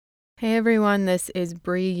Hey everyone, this is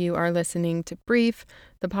Bree. You are listening to Brief,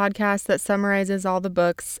 the podcast that summarizes all the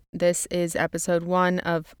books. This is episode 1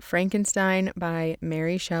 of Frankenstein by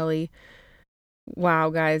Mary Shelley. Wow,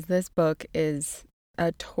 guys, this book is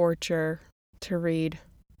a torture to read.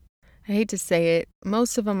 I hate to say it.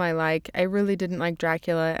 Most of them I like. I really didn't like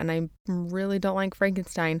Dracula, and I really don't like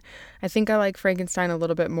Frankenstein. I think I like Frankenstein a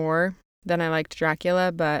little bit more than I liked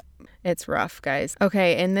Dracula, but it's rough, guys.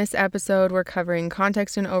 Okay, in this episode, we're covering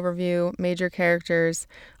context and overview, major characters.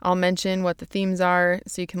 I'll mention what the themes are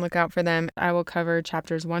so you can look out for them. I will cover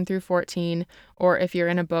chapters 1 through 14, or if you're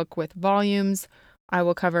in a book with volumes, I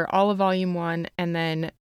will cover all of volume 1 and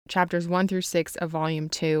then chapters 1 through 6 of volume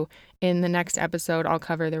 2. In the next episode, I'll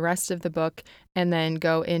cover the rest of the book and then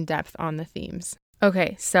go in depth on the themes.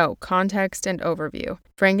 Okay, so context and overview.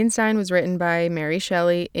 Frankenstein was written by Mary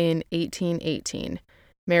Shelley in 1818.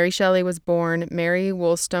 Mary Shelley was born Mary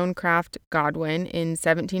Wollstonecraft Godwin in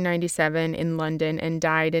 1797 in London and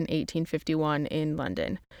died in 1851 in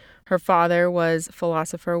London. Her father was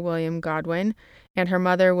philosopher William Godwin, and her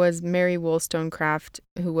mother was Mary Wollstonecraft,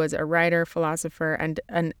 who was a writer, philosopher, and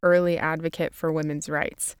an early advocate for women's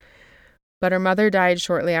rights. But her mother died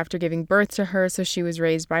shortly after giving birth to her, so she was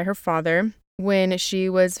raised by her father. When she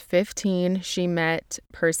was 15, she met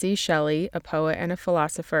Percy Shelley, a poet and a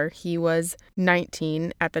philosopher. He was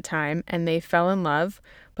 19 at the time, and they fell in love.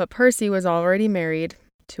 But Percy was already married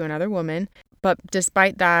to another woman. But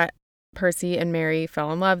despite that, Percy and Mary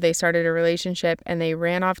fell in love. They started a relationship, and they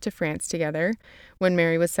ran off to France together when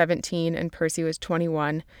Mary was 17 and Percy was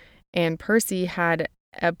 21. And Percy had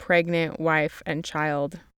a pregnant wife and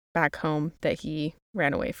child back home that he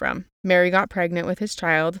ran away from. Mary got pregnant with his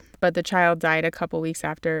child, but the child died a couple weeks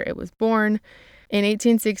after it was born. In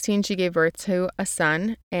 1816, she gave birth to a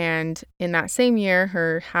son, and in that same year,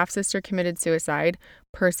 her half-sister committed suicide,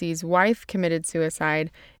 Percy's wife committed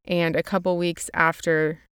suicide, and a couple weeks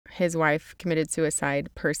after his wife committed suicide,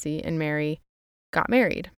 Percy and Mary got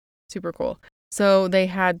married. Super cool. So they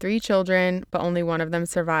had 3 children, but only one of them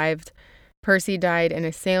survived. Percy died in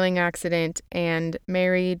a sailing accident, and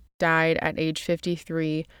Mary died at age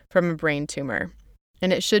 53 from a brain tumor.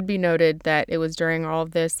 And it should be noted that it was during all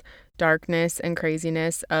of this darkness and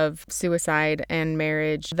craziness of suicide and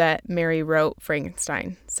marriage that Mary wrote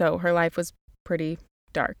Frankenstein. So her life was pretty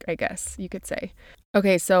dark, I guess you could say.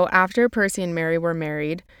 Okay, so after Percy and Mary were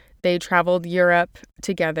married, they traveled Europe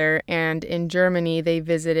together, and in Germany they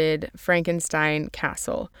visited Frankenstein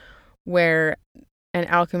Castle, where an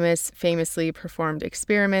alchemist famously performed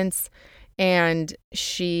experiments, and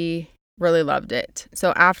she really loved it.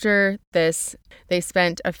 So after this, they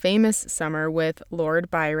spent a famous summer with Lord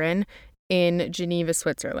Byron in Geneva,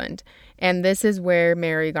 Switzerland. And this is where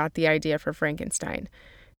Mary got the idea for Frankenstein.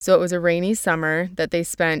 So it was a rainy summer that they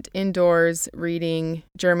spent indoors reading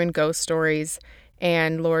German ghost stories,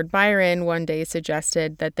 and Lord Byron one day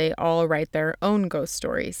suggested that they all write their own ghost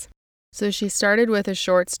stories. So she started with a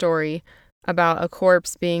short story about a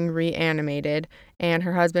corpse being reanimated, and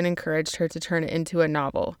her husband encouraged her to turn it into a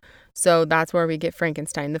novel. So that's where we get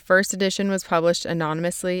Frankenstein. The first edition was published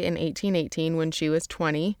anonymously in 1818 when she was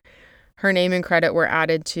 20. Her name and credit were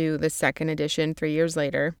added to the second edition 3 years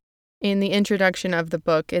later. In the introduction of the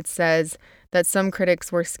book, it says that some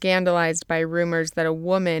critics were scandalized by rumors that a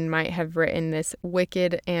woman might have written this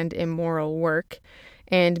wicked and immoral work,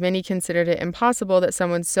 and many considered it impossible that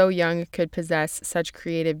someone so young could possess such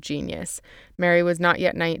creative genius. Mary was not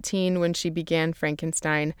yet 19 when she began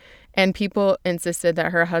Frankenstein, and people insisted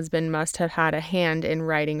that her husband must have had a hand in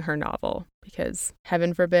writing her novel, because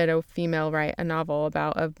heaven forbid a female write a novel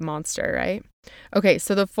about a monster, right? Okay,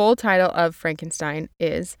 so the full title of Frankenstein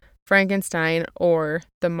is Frankenstein, or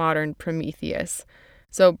the Modern Prometheus.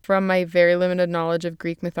 So from my very limited knowledge of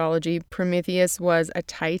Greek mythology, Prometheus was a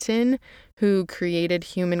titan who created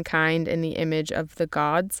humankind in the image of the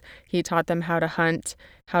gods. He taught them how to hunt,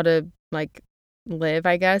 how to live,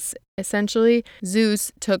 I guess, essentially.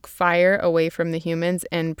 Zeus took fire away from the humans,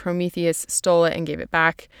 and Prometheus stole it and gave it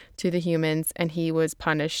back to the humans, and he was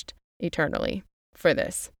punished eternally for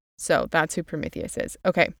this. So that's who Prometheus is.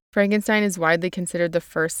 Okay, Frankenstein is widely considered the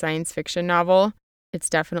first science fiction novel. It's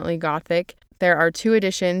definitely gothic. There are 2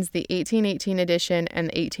 editions, the 1818 edition and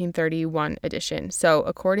the 1831 edition. So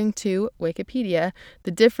according to Wikipedia,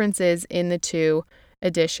 the differences in the 2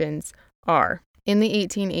 editions are: in the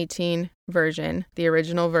 1818 version, the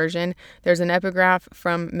original version, there's an epigraph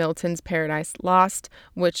from Milton's Paradise Lost,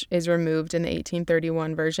 which is removed in the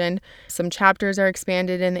 1831 version. Some chapters are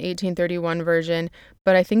expanded in the 1831 version,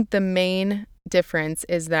 but I think the main difference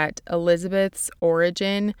is that Elizabeth's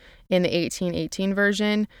origin in the 1818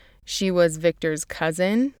 version, she was Victor's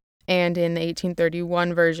cousin, And in the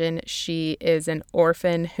 1831 version, she is an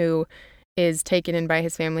orphan who is taken in by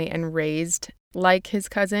his family and raised like his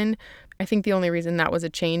cousin. I think the only reason that was a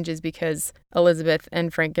change is because Elizabeth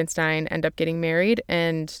and Frankenstein end up getting married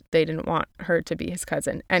and they didn't want her to be his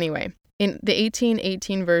cousin. Anyway, in the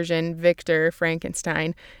 1818 version, Victor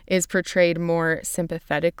Frankenstein is portrayed more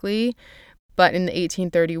sympathetically. But in the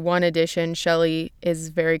 1831 edition, Shelley is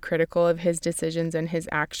very critical of his decisions and his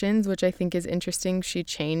actions, which I think is interesting. She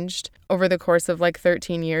changed over the course of like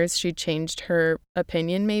 13 years. She changed her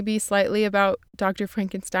opinion maybe slightly about Dr.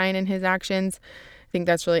 Frankenstein and his actions. I think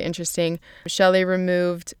that's really interesting. Shelley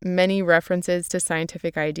removed many references to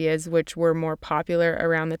scientific ideas, which were more popular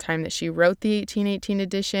around the time that she wrote the 1818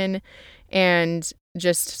 edition. And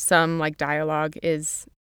just some like dialogue is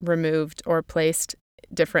removed or placed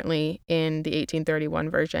differently in the 1831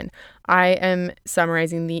 version. I am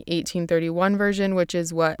summarizing the 1831 version, which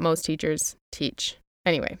is what most teachers teach.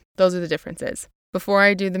 Anyway, those are the differences. Before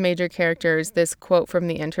I do the major characters, this quote from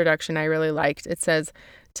the introduction I really liked. It says,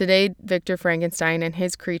 "Today, Victor Frankenstein and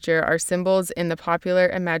his creature are symbols in the popular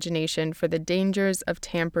imagination for the dangers of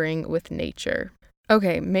tampering with nature."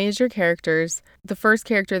 Okay, major characters. The first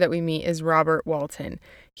character that we meet is Robert Walton.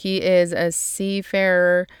 He is a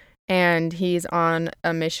seafarer and he's on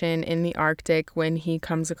a mission in the Arctic when he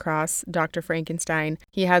comes across Dr. Frankenstein.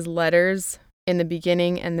 He has letters in the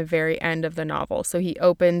beginning and the very end of the novel. So he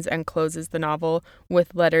opens and closes the novel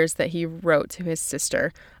with letters that he wrote to his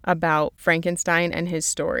sister about Frankenstein and his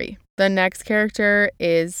story. The next character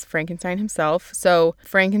is Frankenstein himself. So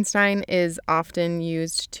Frankenstein is often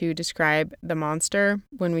used to describe the monster.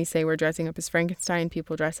 When we say we're dressing up as Frankenstein,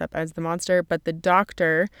 people dress up as the monster. But the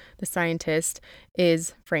doctor, the scientist,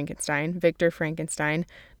 is Frankenstein, Victor Frankenstein.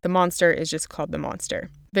 The monster is just called the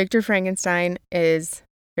monster. Victor Frankenstein is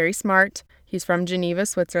very smart. He's from Geneva,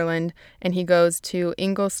 Switzerland, and he goes to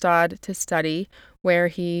Ingolstadt to study, where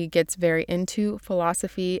he gets very into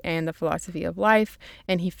philosophy and the philosophy of life,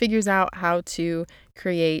 and he figures out how to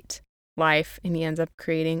create life, and he ends up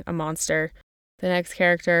creating a monster. The next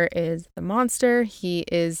character is the monster. He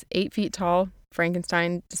is 8 feet tall.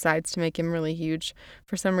 Frankenstein decides to make him really huge.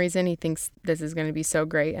 For some reason, he thinks this is going to be so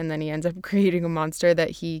great, and then he ends up creating a monster that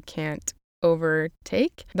he can't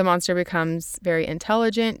overtake. The monster becomes very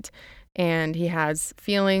intelligent, and he has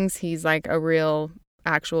feelings. He's like a real,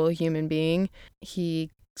 actual human being. He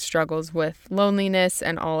struggles with loneliness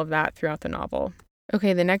and all of that throughout the novel.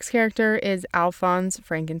 Okay, the next character is Alphonse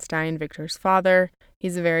Frankenstein, Victor's father.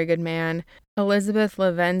 He's a very good man. Elizabeth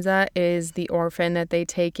Lavenza is the orphan that they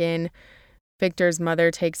take in. Victor's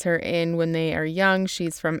mother takes her in when they are young.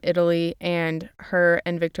 She's from Italy, and her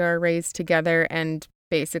and Victor are raised together, and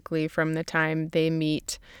basically from the time they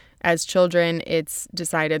meet as children, it's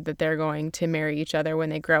decided that they're going to marry each other when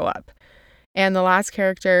they grow up. And the last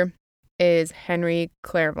character is Henry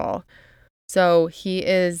Clerval. So he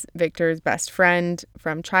is Victor's best friend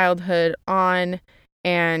from childhood on,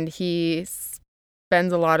 and he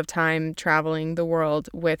spends a lot of time traveling the world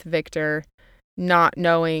with Victor, not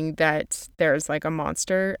knowing that there's like a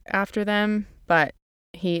monster after them, but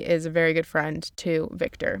he is a very good friend to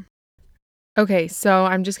Victor. Okay, so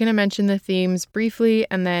I'm just going to mention the themes briefly,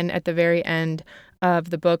 and then at the very end of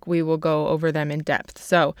the book, we will go over them in depth.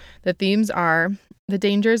 So the themes are the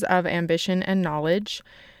dangers of ambition and knowledge,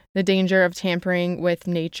 the danger of tampering with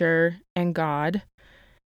nature and God,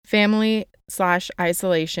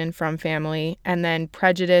 family/isolation from family, and then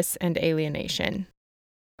prejudice and alienation.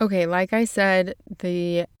 Okay, like I said,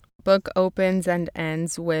 the book opens and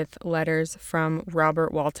ends with letters from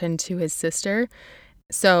Robert Walton to his sister.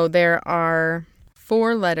 So there are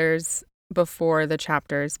 4 letters before the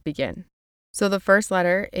chapters begin. So the first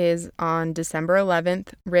letter is on December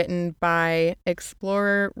 11th, written by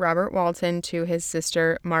explorer Robert Walton to his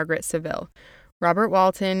sister Margaret Seville. Robert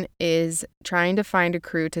Walton is trying to find a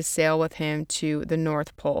crew to sail with him to the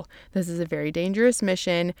North Pole. This is a very dangerous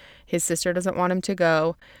mission. His sister doesn't want him to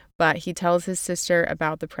go, but he tells his sister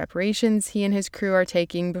about the preparations he and his crew are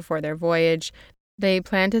taking before their voyage. They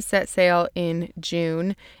plan to set sail in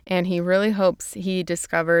June, and he really hopes he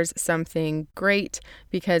discovers something great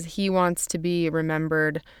because he wants to be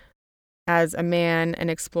remembered as a man, an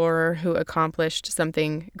explorer who accomplished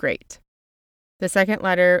something great. The second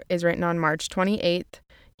letter is written on March 28th.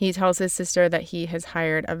 He tells his sister that he has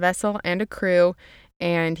hired a vessel and a crew,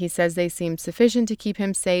 and he says they seem sufficient to keep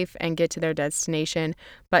him safe and get to their destination,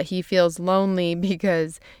 but he feels lonely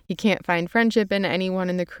because he can't find friendship in anyone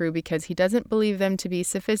in the crew because he doesn't believe them to be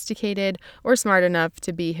sophisticated or smart enough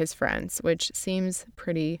to be his friends, which seems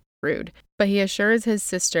pretty rude. But he assures his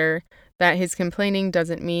sister that his complaining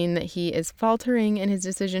doesn't mean that he is faltering in his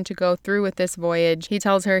decision to go through with this voyage. He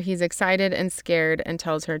tells her he's excited and scared and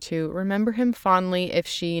tells her to remember him fondly if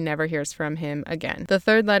she never hears from him again. The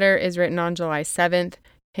third letter is written on July 7th.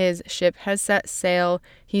 His ship has set sail.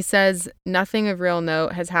 He says nothing of real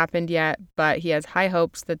note has happened yet, but he has high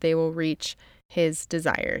hopes that they will reach his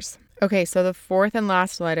desires. Okay, so the fourth and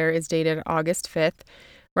last letter is dated August 5th.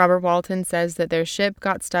 Robert Walton says that their ship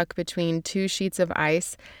got stuck between two sheets of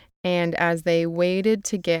ice, and as they waited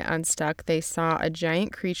to get unstuck, they saw a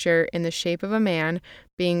giant creature in the shape of a man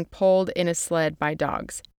being pulled in a sled by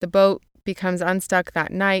dogs. The boat becomes unstuck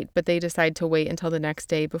that night, but they decide to wait until the next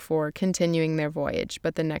day before continuing their voyage.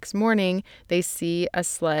 But the next morning, they see a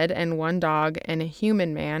sled and one dog and a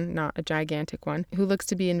human man, not a gigantic one, who looks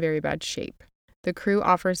to be in very bad shape. The crew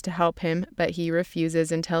offers to help him, but he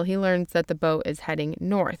refuses until he learns that the boat is heading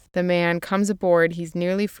north. The man comes aboard. He's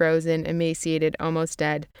nearly frozen, emaciated, almost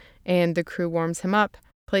dead, and the crew warms him up,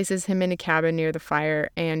 places him in a cabin near the fire,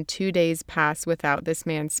 and 2 days pass without this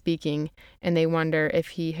man speaking, and they wonder if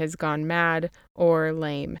he has gone mad or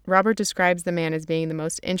lame. Robert describes the man as being the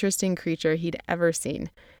most interesting creature he'd ever seen.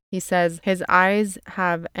 He says his eyes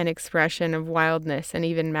have an expression of wildness and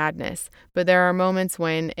even madness, but there are moments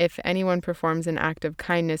when, if anyone performs an act of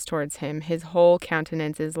kindness towards him, his whole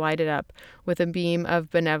countenance is lighted up with a beam of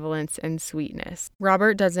benevolence and sweetness.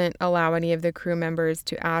 Robert doesn't allow any of the crew members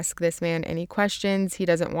to ask this man any questions. He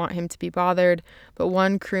doesn't want him to be bothered, but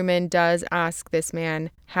one crewman does ask this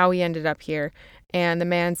man how he ended up here, and the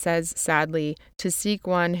man says sadly, "To seek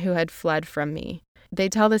one who had fled from me." They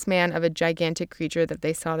tell this man of a gigantic creature that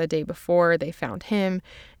they saw the day before they found him,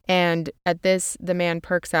 and at this, the man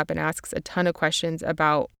perks up and asks a ton of questions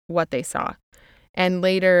about what they saw. And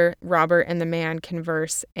later, Robert and the man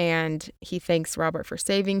converse, and he thanks Robert for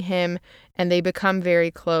saving him, and they become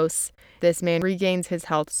very close. This man regains his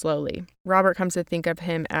health slowly. Robert comes to think of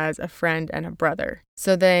him as a friend and a brother.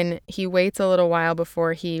 So then he waits a little while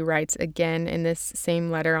before he writes again in this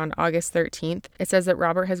same letter on August 13th. It says that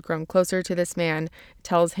Robert has grown closer to this man,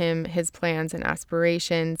 tells him his plans and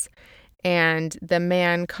aspirations, and the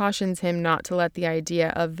man cautions him not to let the idea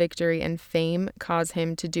of victory and fame cause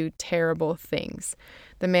him to do terrible things.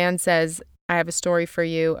 The man says, "I have a story for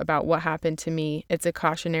you about what happened to me. It's a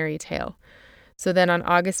cautionary tale." So then on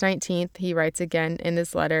August 19th, he writes again in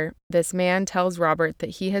this letter, this man tells Robert that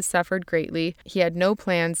he has suffered greatly. He had no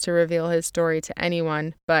plans to reveal his story to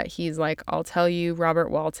anyone, but he's like, "I'll tell you, Robert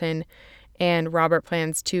Walton." And Robert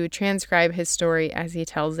plans to transcribe his story as he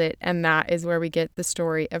tells it, and that is where we get the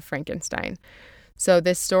story of Frankenstein. So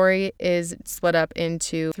this story is split up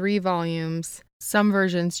into 3 volumes. Some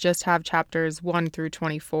versions just have chapters 1 through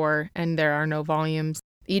 24, and there are no volumes.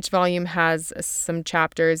 Each volume has some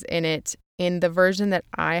chapters in it. In the version that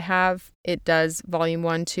I have, it does volume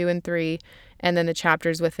 1, 2, and 3, and then the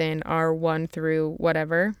chapters within are 1 through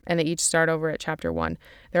whatever, and they each start over at chapter 1.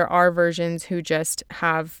 There are versions who just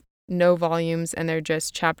have no volumes, and they're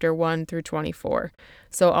just chapter 1 through 24.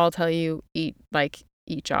 So I'll tell you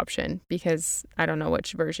each option because I don't know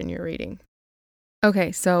which version you're reading.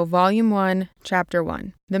 Okay, so volume 1, chapter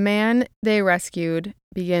 1. The man they rescued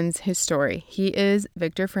begins his story. He is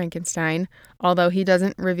Victor Frankenstein, although he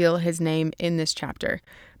doesn't reveal his name in this chapter.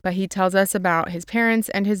 But he tells us about his parents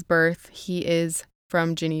and his birth. He is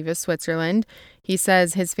from Geneva, Switzerland. He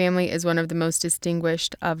says his family is one of the most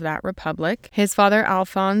distinguished of that republic. His father,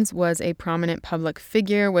 Alphonse, was a prominent public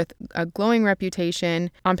figure with a glowing reputation.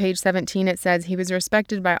 On page 17, it says he was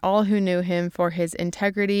respected by all who knew him for his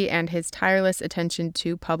integrity and his tireless attention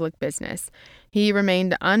to public business. He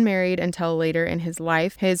remained unmarried until later in his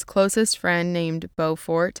life. His closest friend, named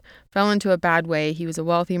Beaufort, fell into a bad way. He was a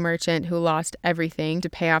wealthy merchant who lost everything to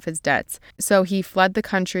pay off his debts. So he fled the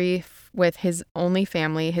country with his only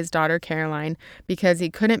family, his daughter Caroline, because he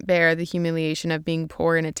couldn't bear the humiliation of being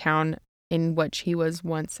poor in a town in which he was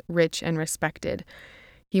once rich and respected.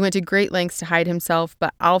 He went to great lengths to hide himself,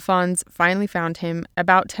 but Alphonse finally found him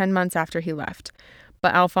about 10 months after he left.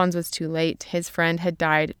 But Alphonse was too late. His friend had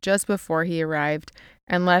died just before he arrived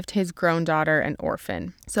and left his grown daughter an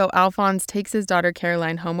orphan. So Alphonse takes his daughter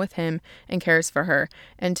Caroline home with him and cares for her.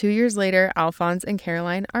 And 2 years later, Alphonse and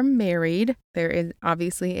Caroline are married. There is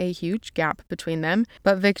obviously a huge gap between them.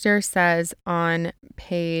 But Victor says on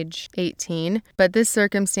page 18, but this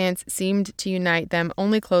circumstance seemed to unite them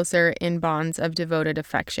only closer in bonds of devoted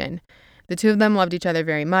affection. The two of them loved each other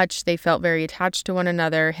very much. They felt very attached to one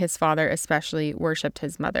another. His father especially worshipped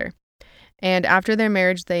his mother. And after their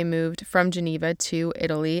marriage, they moved from Geneva to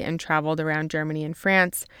Italy and traveled around Germany and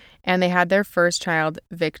France. And they had their first child,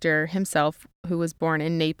 Victor himself, who was born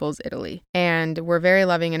in Naples, Italy, and were very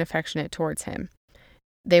loving and affectionate towards him.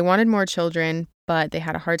 They wanted more children, but they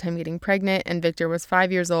had a hard time getting pregnant, and Victor was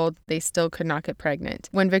 5 years old. They still could not get pregnant.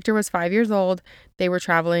 When Victor was 5 years old, they were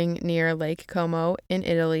traveling near Lake Como in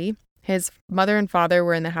Italy. His mother and father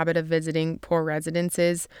were in the habit of visiting poor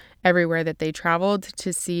residences everywhere that they traveled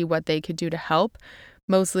to see what they could do to help.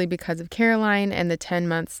 Mostly because of Caroline and the 10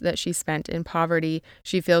 months that she spent in poverty,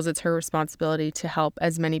 she feels it's her responsibility to help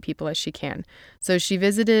as many people as she can. So she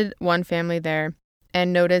visited one family there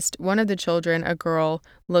and noticed one of the children, a girl,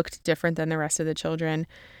 looked different than the rest of the children.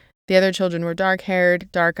 The other children were dark-haired,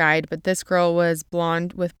 dark-eyed, but this girl was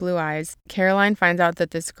blonde with blue eyes. Caroline finds out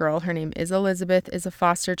that this girl, her name is Elizabeth, is a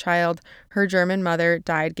foster child. Her German mother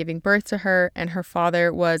died giving birth to her, and her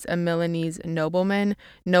father was a Milanese nobleman.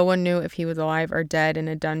 No one knew if he was alive or dead in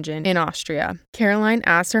a dungeon in Austria. Caroline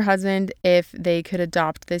asked her husband if they could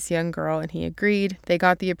adopt this young girl, and he agreed. They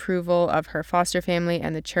got the approval of her foster family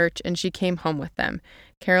and the church, and she came home with them.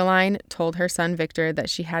 Caroline told her son Victor that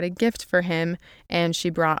she had a gift for him, and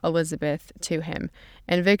she brought Elizabeth to him.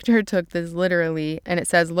 And Victor took this literally, and it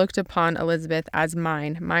says, looked upon Elizabeth as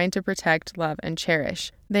mine to protect, love, and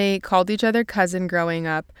cherish. They called each other cousin growing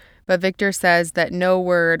up, but Victor says that no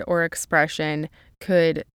word or expression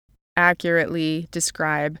could accurately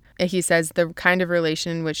describe, he says, the kind of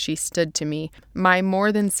relation in which she stood to me, my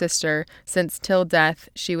more than sister, since till death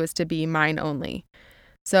she was to be mine only.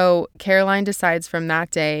 So Caroline decides from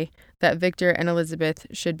that day that Victor and Elizabeth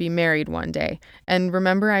should be married one day. And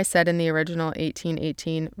remember I said in the original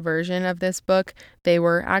 1818 version of this book, they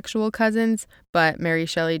were actual cousins, but Mary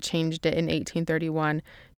Shelley changed it in 1831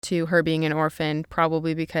 to her being an orphan,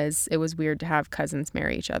 probably because it was weird to have cousins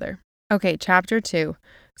marry each other. Okay, chapter 2.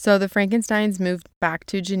 So the Frankensteins moved back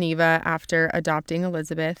to Geneva after adopting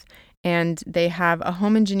Elizabeth, and they have a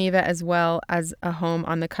home in Geneva as well as a home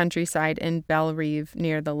on the countryside in Bellerive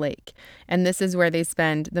near the lake. And this is where they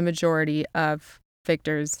spend the majority of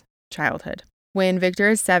Victor's childhood. When Victor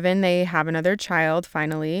is 7, they have another child,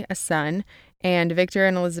 finally, a son. And Victor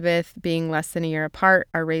and Elizabeth, being less than a year apart,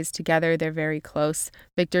 are raised together. They're very close.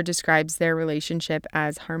 Victor describes their relationship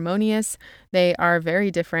as harmonious. They are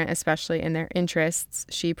very different, especially in their interests.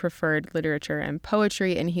 She preferred literature and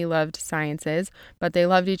poetry, and he loved sciences, but they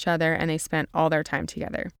loved each other and they spent all their time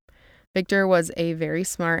together. Victor was a very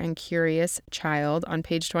smart and curious child. On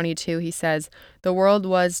page 22, he says, "The world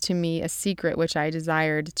was to me a secret which I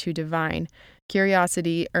desired to divine.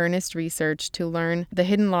 Curiosity, earnest research to learn the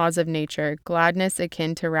hidden laws of nature, gladness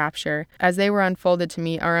akin to rapture, as they were unfolded to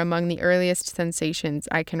me, are among the earliest sensations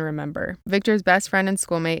I can remember." Victor's best friend and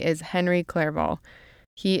schoolmate is Henry Clerval.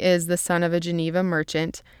 He is the son of a Geneva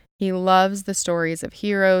merchant. He loves the stories of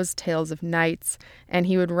heroes, tales of knights, and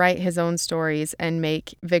he would write his own stories and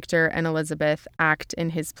make Victor and Elizabeth act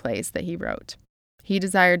in his plays that he wrote. He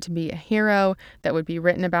desired to be a hero that would be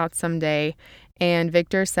written about someday, and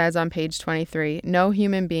Victor says on page 23, "No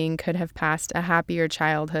human being could have passed a happier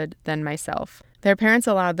childhood than myself." Their parents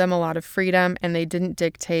allowed them a lot of freedom, and they didn't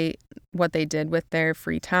dictate what they did with their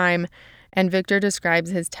free time. And Victor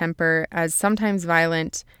describes his temper as sometimes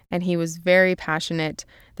violent, and he was very passionate.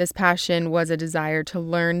 This passion was a desire to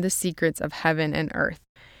learn the secrets of heaven and earth.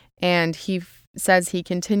 And he says he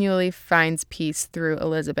continually finds peace through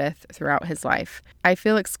Elizabeth throughout his life. "I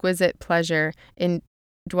feel exquisite pleasure in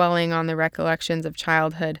dwelling on the recollections of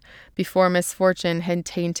childhood before misfortune had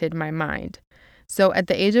tainted my mind." So at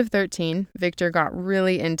the age of 13, Victor got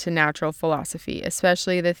really into natural philosophy,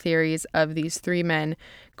 especially the theories of these three men,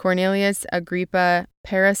 Cornelius Agrippa,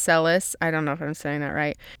 Paracelsus, I don't know if I'm saying that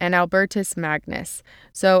right, and Albertus Magnus.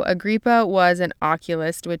 So Agrippa was an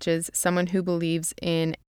oculist, which is someone who believes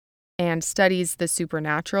in and studies the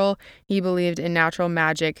supernatural. He believed in natural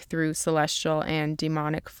magic through celestial and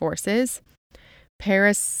demonic forces.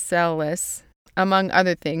 Paracelsus, among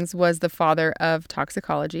other things, was the father of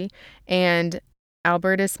toxicology, and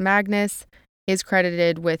Albertus Magnus is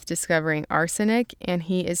credited with discovering arsenic, and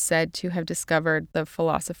he is said to have discovered the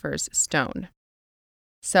philosopher's stone.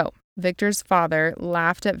 So, Victor's father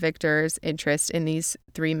laughed at Victor's interest in these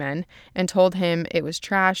three men and told him it was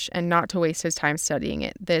trash and not to waste his time studying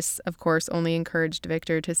it. This, of course, only encouraged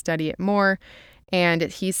Victor to study it more, and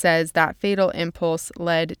he says that fatal impulse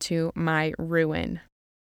led to my ruin.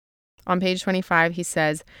 On page 25, he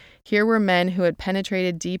says, "Here were men who had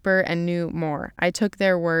penetrated deeper and knew more. I took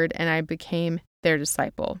their word and I became their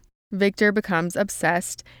disciple." Victor becomes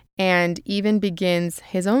obsessed and even begins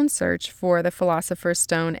his own search for the philosopher's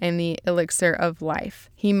stone and the elixir of life.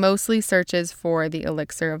 He mostly searches for the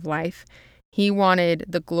elixir of life. He wanted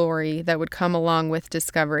the glory that would come along with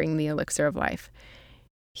discovering the elixir of life.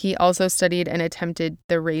 He also studied and attempted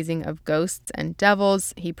the raising of ghosts and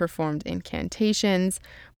devils. He performed incantations.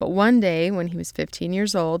 But one day, when he was 15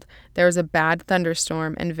 years old, there was a bad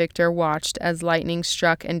thunderstorm, and Victor watched as lightning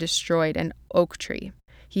struck and destroyed an oak tree.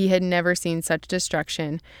 He had never seen such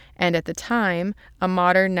destruction, and at the time, a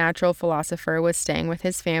modern natural philosopher was staying with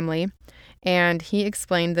his family, and he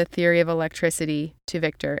explained the theory of electricity to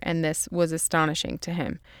Victor, and this was astonishing to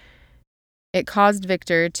him. It caused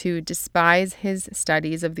Victor to despise his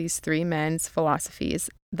studies of these three men's philosophies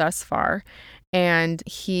thus far, and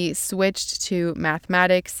he switched to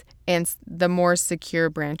mathematics and the more secure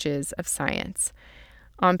branches of science.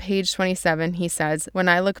 On page 27, he says, "When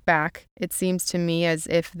I look back, it seems to me as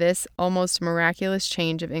if this almost miraculous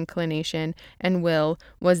change of inclination and will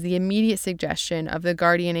was the immediate suggestion of the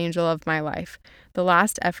guardian angel of my life, the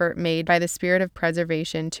last effort made by the spirit of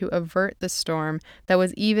preservation to avert the storm that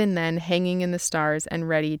was even then hanging in the stars and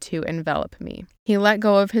ready to envelop me." He let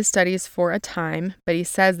go of his studies for a time, but he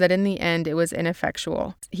says that in the end it was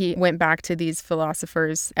ineffectual. He went back to these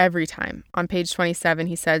philosophers every time. On page 27,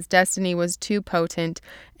 he says, "Destiny was too potent,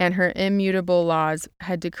 and her immutable laws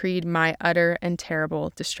had decreed my utter and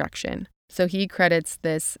terrible destruction." So he credits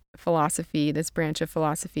this philosophy, this branch of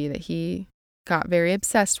philosophy that he got very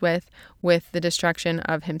obsessed with the destruction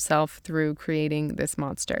of himself through creating this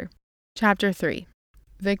monster. Chapter 3.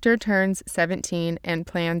 Victor turns 17 and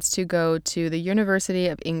plans to go to the University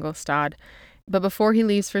of Ingolstadt. But before he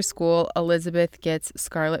leaves for school, Elizabeth gets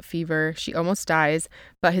scarlet fever. She almost dies,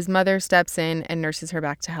 but his mother steps in and nurses her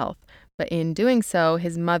back to health. But in doing so,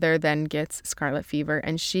 his mother then gets scarlet fever,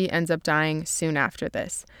 and she ends up dying soon after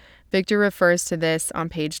this. Victor refers to this on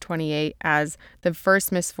page 28 as the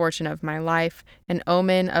first misfortune of my life, an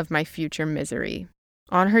omen of my future misery.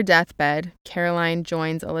 On her deathbed, Caroline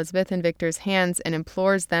joins Elizabeth and Victor's hands and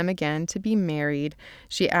implores them again to be married.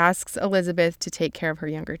 She asks Elizabeth to take care of her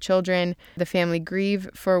younger children. The family grieve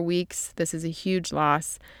for weeks. This is a huge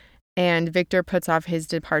loss. And Victor puts off his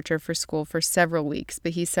departure for school for several weeks,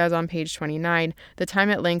 but he says on page 29, the time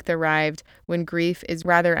at length arrived when grief is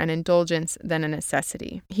rather an indulgence than a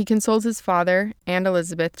necessity. He consoles his father and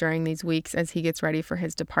Elizabeth during these weeks as he gets ready for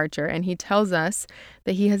his departure, and he tells us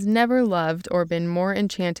that he has never loved or been more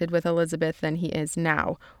enchanted with Elizabeth than he is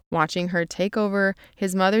now, watching her take over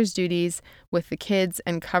his mother's duties with the kids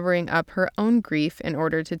and covering up her own grief in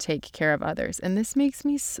order to take care of others. And this makes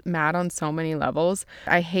me mad on so many levels.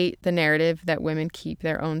 I hate the narrative that women keep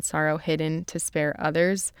their own sorrow hidden to spare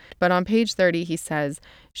others. But on page 30, he says,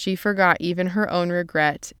 "She forgot even her own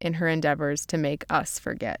regret in her endeavors to make us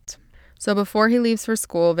forget." So before he leaves for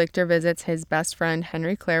school, Victor visits his best friend,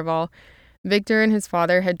 Henry Clerval. Victor and his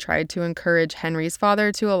father had tried to encourage Henry's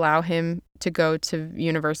father to allow him to go to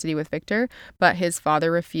university with Victor, but his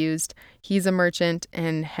father refused. He's a merchant,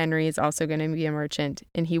 and Henry is also going to be a merchant,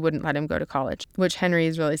 and he wouldn't let him go to college, which Henry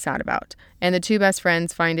is really sad about. And the two best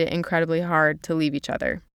friends find it incredibly hard to leave each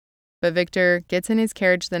other. But Victor gets in his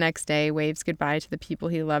carriage the next day, waves goodbye to the people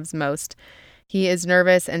he loves most. He is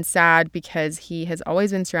nervous and sad because he has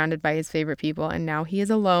always been surrounded by his favorite people, and now he is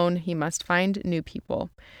alone. He must find new people.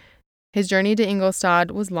 His journey to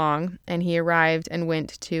Ingolstadt was long, and he arrived and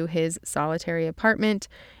went to his solitary apartment,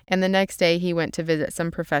 and the next day he went to visit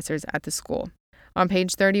some professors at the school. On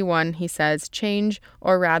page 31, he says, "Change,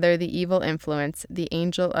 or rather the evil influence, the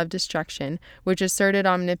angel of destruction, which asserted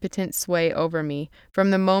omnipotent sway over me,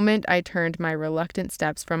 from the moment I turned my reluctant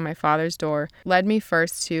steps from my father's door, led me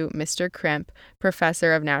first to Mr. Kremp,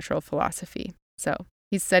 professor of natural philosophy." So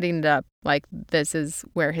he's setting it up like this is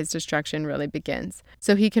where his destruction really begins.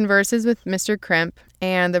 So he converses with Mr. Kremp,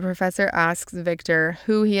 and the professor asks Victor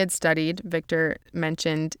who he had studied. Victor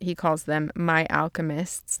mentioned he calls them my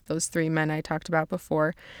alchemists, those three men I talked about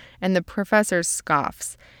before, and the professor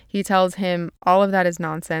scoffs. He tells him all of that is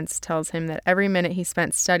nonsense, tells him that every minute he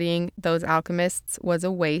spent studying those alchemists was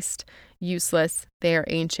a waste, useless, they are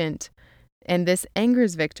ancient. And this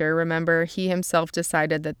angers Victor. Remember, he himself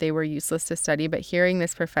decided that they were useless to study, but hearing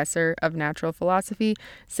this professor of natural philosophy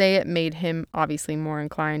say it made him obviously more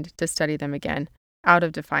inclined to study them again, out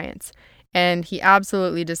of defiance. And he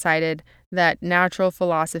absolutely decided that natural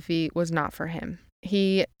philosophy was not for him.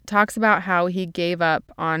 He talks about how he gave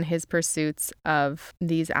up on his pursuits of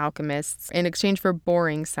these alchemists in exchange for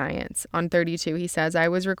boring science. On 32, he says, "I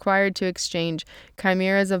was required to exchange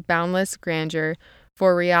chimeras of boundless grandeur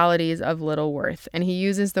for realities of little worth." And he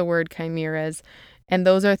uses the word chimeras, and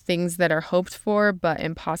those are things that are hoped for but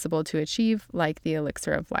impossible to achieve, like the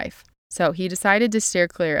elixir of life. So he decided to steer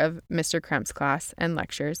clear of Mr. Kremp's class and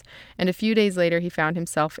lectures, and a few days later he found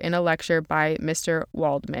himself in a lecture by Mr.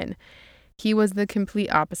 Waldman. He was the complete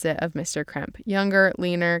opposite of Mr. Kremp, younger,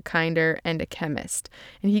 leaner, kinder, and a chemist.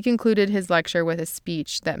 And he concluded his lecture with a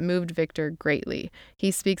speech that moved Victor greatly. He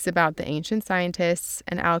speaks about the ancient scientists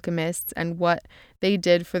and alchemists and what they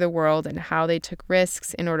did for the world and how they took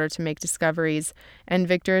risks in order to make discoveries. And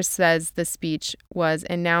Victor says the speech was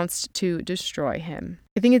announced to destroy him.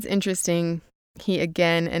 I think it's interesting. He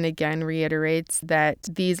again and again reiterates that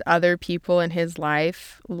these other people in his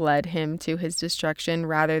life led him to his destruction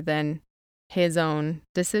rather than his own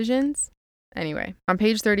decisions. Anyway, on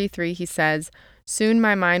page 33, he says, "Soon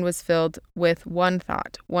my mind was filled with one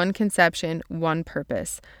thought, one conception, one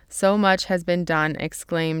purpose. So much has been done,"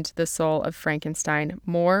 exclaimed the soul of Frankenstein.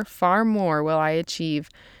 "More, far more will I achieve,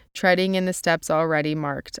 treading in the steps already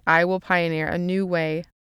marked. I will pioneer a new way,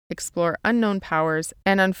 explore unknown powers,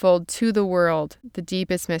 and unfold to the world the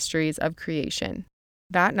deepest mysteries of creation."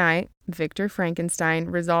 That night, Victor Frankenstein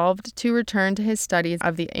resolved to return to his studies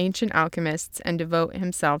of the ancient alchemists and devote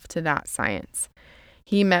himself to that science.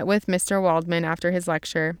 He met with Mr. Waldman after his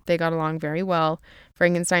lecture. They got along very well.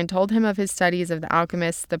 Frankenstein told him of his studies of the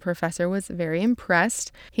alchemists. The professor was very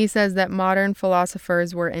impressed. He says that modern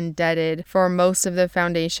philosophers were indebted for most of the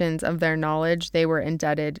foundations of their knowledge. They were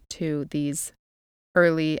indebted to these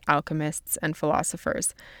early alchemists and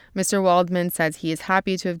philosophers. Mr. Waldman says he is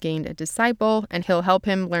happy to have gained a disciple and he'll help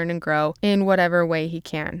him learn and grow in whatever way he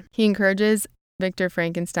can. He encourages Victor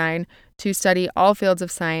Frankenstein to study all fields of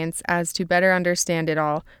science as to better understand it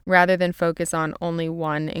all rather than focus on only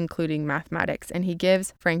one, including mathematics. And he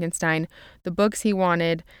gives Frankenstein the books he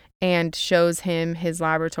wanted and shows him his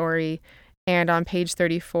laboratory. And on page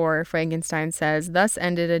 34, Frankenstein says, "Thus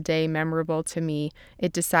ended a day memorable to me.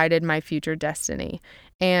 It decided my future destiny."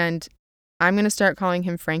 And I'm going to start calling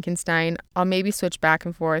him Frankenstein. I'll maybe switch back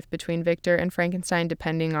and forth between Victor and Frankenstein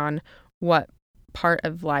depending on what part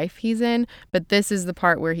of life he's in. But this is the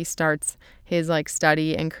part where he starts his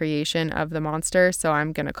study and creation of the monster. So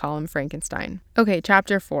I'm going to call him Frankenstein. Okay,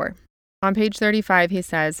 chapter 4. On page 35, he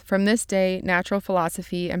says, "From this day, natural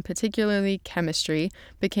philosophy, and particularly chemistry,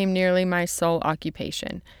 became nearly my sole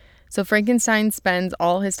occupation." So Frankenstein spends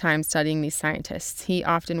all his time studying these scientists. He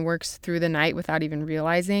often works through the night without even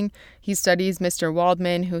realizing. He studies Mr.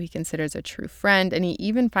 Waldman, who he considers a true friend, and he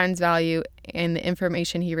even finds value in the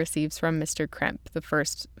information he receives from Mr. Kremp, the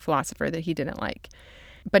first philosopher that he didn't like.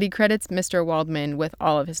 But he credits Mr. Waldman with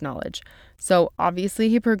all of his knowledge. So obviously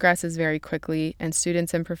he progresses very quickly, and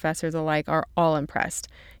students and professors alike are all impressed.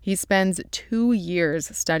 He spends 2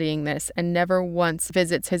 years studying this and never once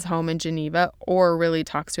visits his home in Geneva or really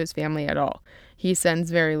talks to his family at all. He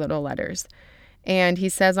sends very little letters. And he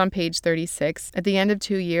says on page 36, "At the end of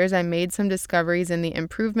 2 years, I made some discoveries in the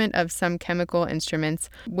improvement of some chemical instruments,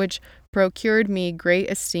 which procured me great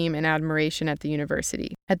esteem and admiration at the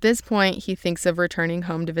university." At this point, he thinks of returning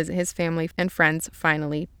home to visit his family and friends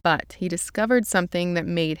finally, but he discovered something that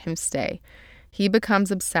made him stay. He becomes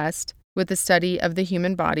obsessed with the study of the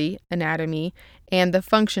human body, anatomy, and the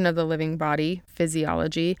function of the living body,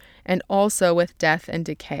 physiology, and also with death and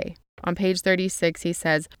decay. On page 36, he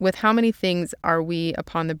says, "With how many things are we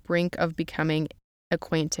upon the brink of becoming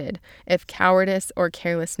acquainted, if cowardice or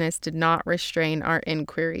carelessness did not restrain our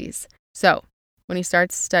inquiries." So, when he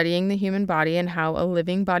starts studying the human body and how a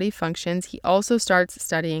living body functions, he also starts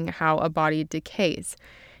studying how a body decays.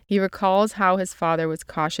 He recalls how his father was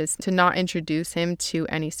cautious to not introduce him to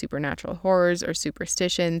any supernatural horrors or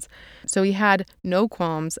superstitions, so he had no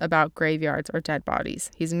qualms about graveyards or dead bodies.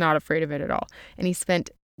 He's not afraid of it at all. And he spent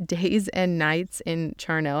days and nights in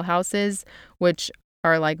charnel houses, which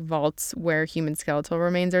are like vaults where human skeletal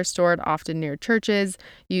remains are stored, often near churches,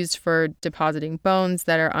 used for depositing bones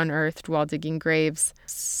that are unearthed while digging graves.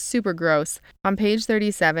 Super gross. On page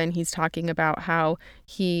 37, he's talking about how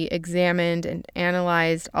he examined and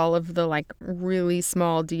analyzed all of the really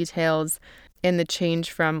small details in the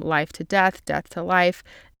change from life to death, death to life,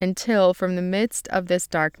 until from the midst of this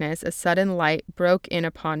darkness a sudden light broke in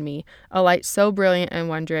upon me, a light so brilliant and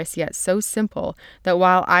wondrous, yet so simple, that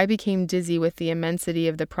while I became dizzy with the immensity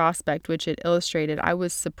of the prospect which it illustrated, I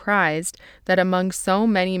was surprised that among so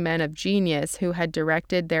many men of genius who had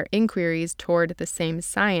directed their inquiries toward the same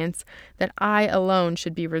science, that I alone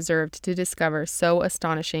should be reserved to discover so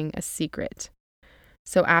astonishing a secret.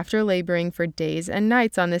 So after laboring for days and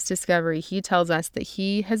nights on this discovery, he tells us that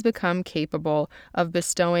he has become capable of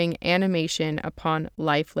bestowing animation upon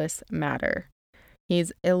lifeless matter.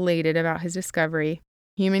 He's elated about his discovery.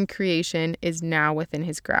 Human creation is now within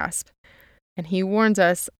his grasp. And he warns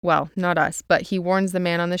us, well, not us, but he warns the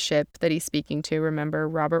man on the ship that he's speaking to. Remember,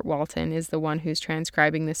 Robert Walton is the one who's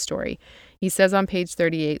transcribing this story. He says on page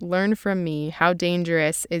 38, "Learn from me how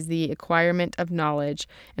dangerous is the acquirement of knowledge,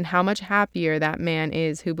 and how much happier that man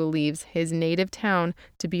is who believes his native town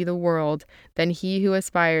to be the world than he who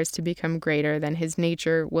aspires to become greater than his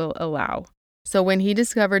nature will allow." So when he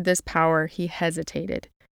discovered this power, he hesitated.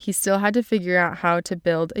 He still had to figure out how to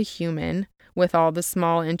build a human with all the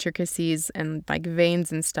small intricacies and like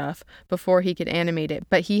veins and stuff before he could animate it.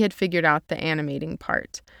 But he had figured out the animating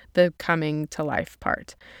part, the coming to life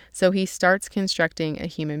part. So he starts constructing a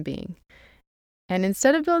human being. And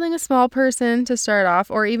instead of building a small person to start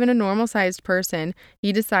off, or even a normal-sized person,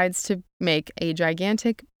 he decides to make a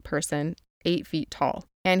gigantic person 8 feet tall.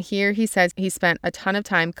 And here he says he spent a ton of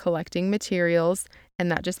time collecting materials,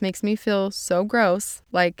 and that just makes me feel so gross.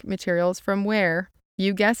 Like, materials from where?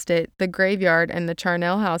 You guessed it, the graveyard and the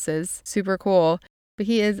charnel houses. Super cool. But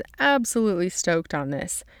he is absolutely stoked on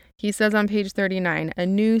this. He says on page 39, "A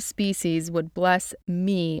new species would bless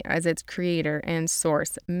me as its creator and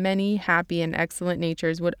source. Many happy and excellent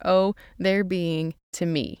natures would owe their being to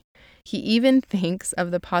me." He even thinks of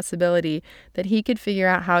the possibility that he could figure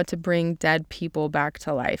out how to bring dead people back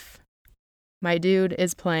to life. My dude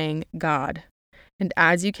is playing God. And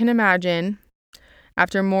as you can imagine,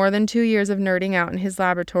 after more than 2 years of nerding out in his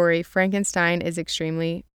laboratory, Frankenstein is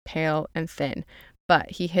extremely pale and thin.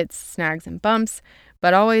 But he hits snags and bumps,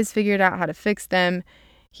 but always figured out how to fix them.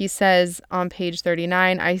 He says on page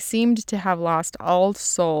 39, "I seemed to have lost all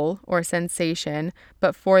soul or sensation,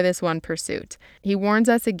 but for this one pursuit." He warns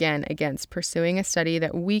us again against pursuing a study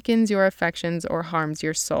that weakens your affections or harms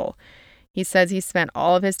your soul. He says he spent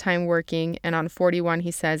all of his time working, and on 41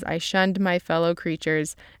 he says, "I shunned my fellow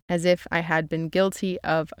creatures as if I had been guilty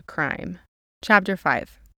of a crime." Chapter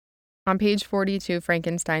 5. On page 42,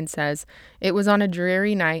 Frankenstein says, "It was on a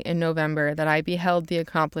dreary night in November that I beheld the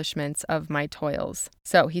accomplishments of my toils."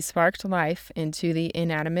 So he sparked life into the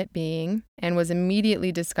inanimate being and was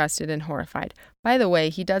immediately disgusted and horrified. By the way,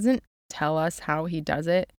 he doesn't tell us how he does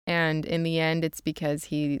it, and in the end it's because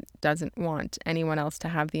he doesn't want anyone else to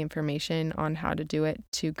have the information on how to do it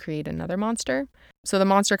to create another monster. So the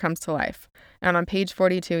monster comes to life, and on page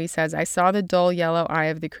 42 he says, "I saw the dull yellow eye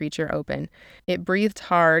of the creature open. It breathed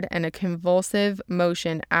hard, and a convulsive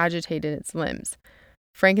motion agitated its limbs."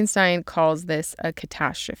 Frankenstein calls this a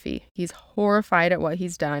catastrophe. He's horrified at what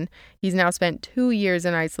he's done. He's now spent 2 years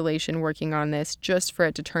in isolation working on this just for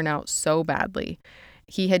it to turn out so badly.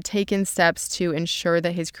 He had taken steps to ensure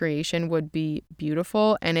that his creation would be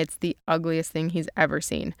beautiful, and it's the ugliest thing he's ever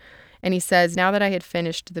seen. And he says, "Now that I had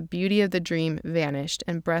finished, the beauty of the dream vanished,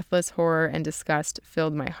 and breathless horror and disgust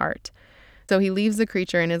filled my heart." So he leaves the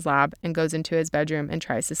creature in his lab and goes into his bedroom and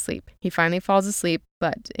tries to sleep. He finally falls asleep,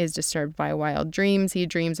 but is disturbed by wild dreams. He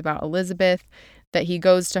dreams about Elizabeth, that he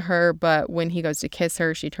goes to her, but when he goes to kiss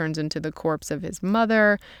her, she turns into the corpse of his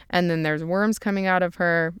mother, and then there's worms coming out of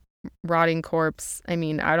her. Rotting corpse. I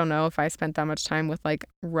mean, I don't know, if I spent that much time with like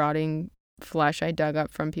rotting flesh I dug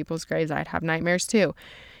up from people's graves, I'd have nightmares too.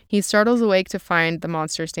 He startles awake to find the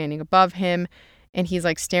monster standing above him, and he's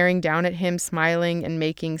like staring down at him, smiling and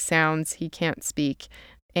making sounds he can't speak.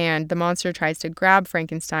 And the monster tries to grab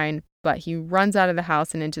Frankenstein, but he runs out of the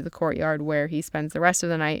house and into the courtyard, where he spends the rest of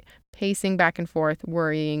the night pacing back and forth,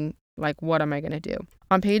 worrying, like, what am I going to do?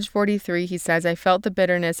 On page 43, he says, "I felt the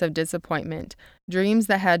bitterness of disappointment. Dreams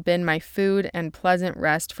that had been my food and pleasant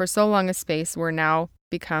rest for so long a space were now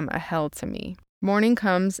become a hell to me." Morning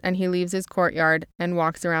comes, and he leaves his courtyard and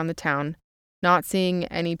walks around the town, not seeing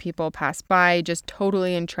any people pass by, just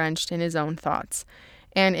totally entrenched in his own thoughts.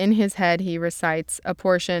 And in his head, he recites a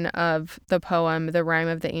portion of the poem, The Rime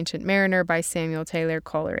of the Ancient Mariner by Samuel Taylor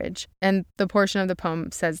Coleridge. And the portion of the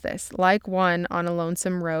poem says this: "Like one on a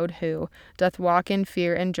lonesome road who doth walk in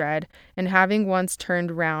fear and dread, and having once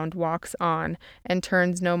turned round walks on, and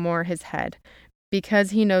turns no more his head,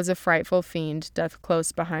 because he knows a frightful fiend doth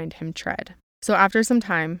close behind him tread." So after some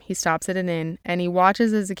time, he stops at an inn, and he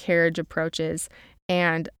watches as a carriage approaches,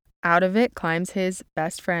 and out of it climbs his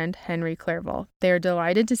best friend, Henry Clerval. They are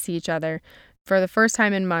delighted to see each other. For the first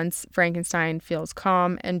time in months, Frankenstein feels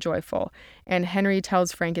calm and joyful, and Henry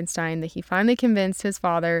tells Frankenstein that he finally convinced his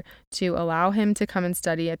father to allow him to come and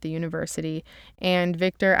study at the university, and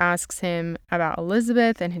Victor asks him about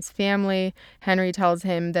Elizabeth and his family. Henry tells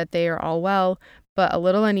him that they are all well, but a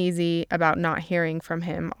little uneasy about not hearing from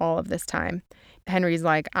him all of this time. Henry's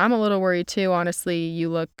like, "I'm a little worried too, honestly. You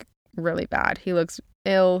look really bad." He looks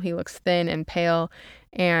ill, he looks thin and pale,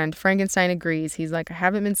 and Frankenstein agrees. He's like, "I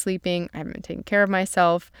haven't been sleeping, I haven't been taking care of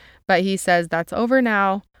myself," but he says that's over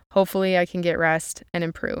now. Hopefully I can get rest and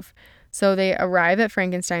improve. So they arrive at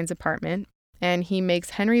Frankenstein's apartment, and he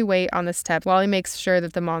makes Henry wait on the step while he makes sure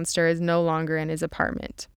that the monster is no longer in his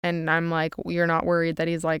apartment. And I'm like, you're not worried that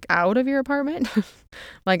he's like out of your apartment?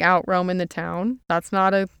 Like out roaming the town? That's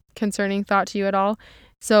not a concerning thought to you at all?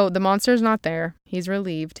 So the monster's not there. He's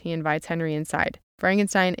relieved. He invites Henry inside.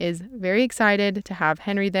 Frankenstein is very excited to have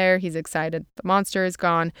Henry there. He's excited the monster is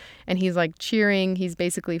gone, and he's like cheering. He's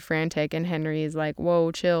basically frantic, and Henry is like,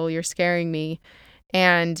 whoa, chill, you're scaring me.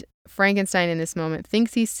 And Frankenstein in this moment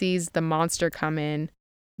thinks he sees the monster come in,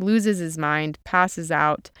 loses his mind, passes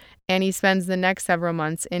out, and he spends the next several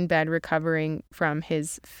months in bed recovering from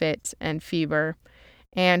his fit and fever.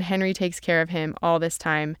 And Henry takes care of him all this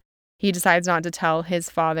time. He decides not to tell his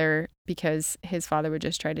father because his father would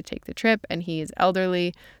just try to take the trip, and he is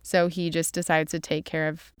elderly, so he just decides to take care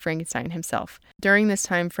of Frankenstein himself. During this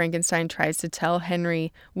time, Frankenstein tries to tell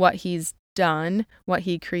Henry what he's done, what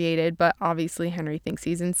he created, but obviously Henry thinks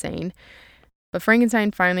he's insane. But Frankenstein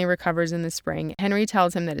finally recovers in the spring. Henry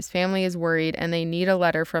tells him that his family is worried and they need a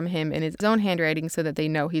letter from him in his own handwriting so that they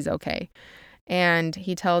know he's okay. And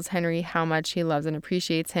he tells Henry how much he loves and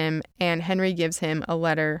appreciates him, and Henry gives him a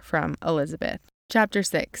letter from Elizabeth. Chapter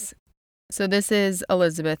 6. So this is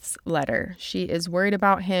Elizabeth's letter. She is worried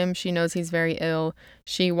about him. She knows he's very ill.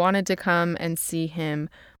 She wanted to come and see him,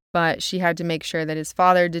 but she had to make sure that his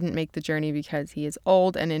father didn't make the journey because he is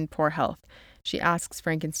old and in poor health. She asks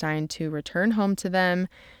Frankenstein to return home to them.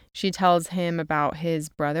 She tells him about his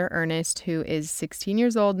brother Ernest, who is 16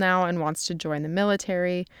 years old now and wants to join the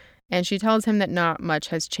military. And she tells him that not much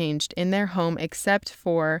has changed in their home except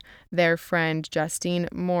for their friend Justine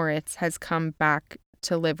Moritz has come back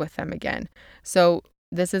to live with them again. So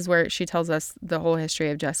this is where she tells us the whole history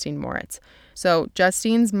of Justine Moritz. So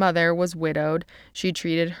Justine's mother was widowed. She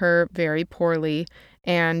treated her very poorly,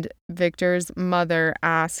 and Victor's mother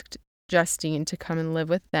asked Justine to come and live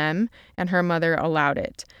with them, and her mother allowed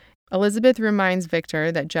it. Elizabeth reminds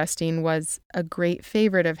Victor that Justine was a great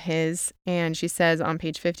favorite of his, and she says on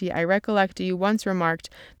page 50, I recollect you once remarked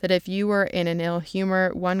that if you were in an ill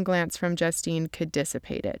humor, one glance from Justine could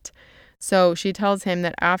dissipate it. So she tells him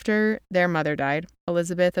that after their mother died,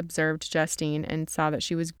 Elizabeth observed Justine and saw that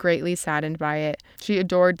she was greatly saddened by it. She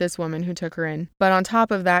adored this woman who took her in. But on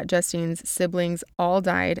top of that, Justine's siblings all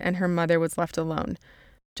died and her mother was left alone.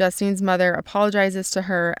 Justine's mother apologizes to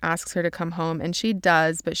her, asks her to come home, and she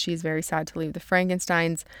does, but she's very sad to leave the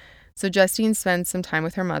Frankensteins. So Justine spends some time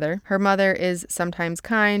with her mother. Her mother is sometimes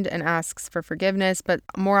kind and asks for forgiveness, but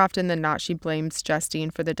more often than not, she blames Justine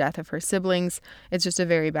for the death of her siblings. It's just a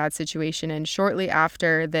very bad situation. And shortly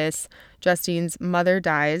after this, Justine's mother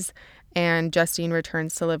dies, and Justine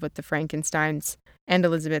returns to live with the Frankensteins, and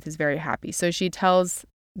Elizabeth is very happy. So she tells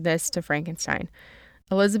this to Frankenstein.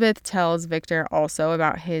 Elizabeth tells Victor also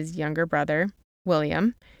about his younger brother,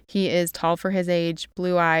 William. He is tall for his age,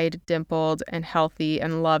 blue-eyed, dimpled, and healthy,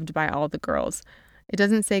 and loved by all the girls. It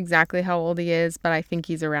doesn't say exactly how old he is, but I think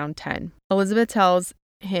he's around 10. Elizabeth tells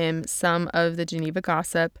him some of the Geneva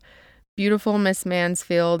gossip. Beautiful Miss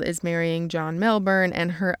Mansfield is marrying John Melbourne,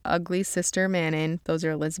 and her ugly sister Manon, those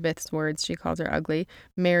are Elizabeth's words, she calls her ugly,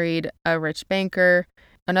 married a rich banker.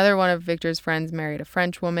 Another one of Victor's friends married a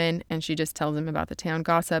French woman, and she just tells him about the town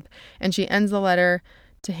gossip. And she ends the letter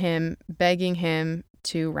to him, begging him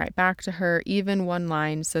to write back to her, even one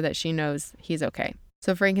line, so that she knows he's okay.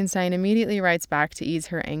 So Frankenstein immediately writes back to ease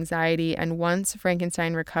her anxiety, and once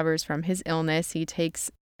Frankenstein recovers from his illness, he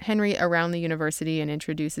takes Henry around the university and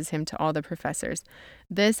introduces him to all the professors.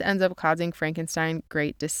 This ends up causing Frankenstein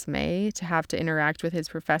great dismay to have to interact with his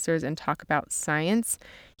professors and talk about science.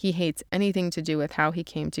 He hates anything to do with how he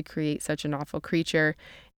came to create such an awful creature,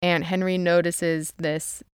 and Henry notices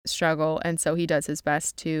this struggle, and so he does his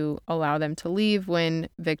best to allow them to leave when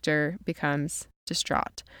Victor becomes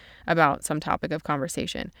distraught about some topic of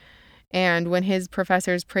conversation. And when his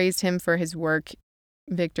professors praised him for his work,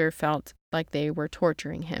 Victor felt like they were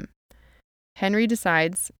torturing him. Henry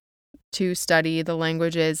decides to study the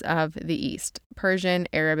languages of the East, Persian,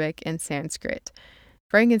 Arabic, and Sanskrit.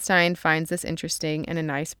 Frankenstein finds this interesting and a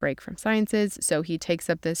nice break from sciences, so he takes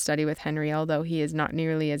up this study with Henry, although he is not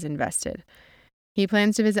nearly as invested. He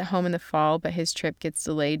plans to visit home in the fall, but his trip gets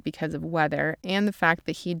delayed because of weather and the fact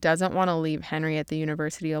that he doesn't want to leave Henry at the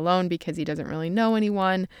university alone because he doesn't really know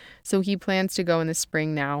anyone, so he plans to go in the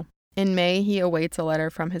spring now. In May, he awaits a letter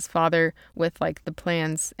from his father with the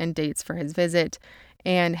plans and dates for his visit,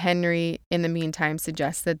 and Henry, in the meantime,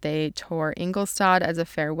 suggests that they tour Ingolstadt as a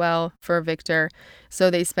farewell for Victor, so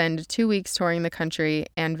they spend 2 weeks touring the country,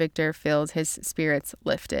 and Victor feels his spirits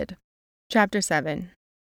lifted. Chapter 7.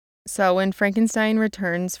 So when Frankenstein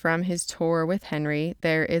returns from his tour with Henry,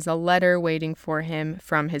 there is a letter waiting for him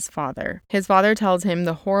from his father. His father tells him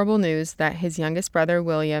the horrible news that his youngest brother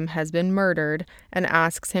William has been murdered and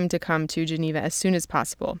asks him to come to Geneva as soon as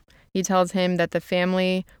possible. He tells him that the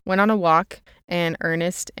family went on a walk and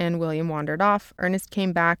Ernest and William wandered off. Ernest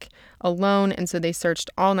came back alone, and so they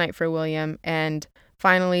searched all night for William, and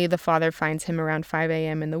finally the father finds him around 5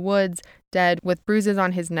 a.m. in the woods, dead with bruises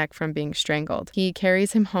on his neck from being strangled. He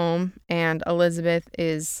carries him home, and Elizabeth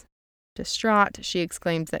is distraught. She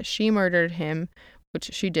exclaims that she murdered him,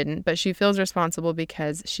 which she didn't, but she feels responsible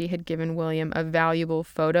because she had given William a valuable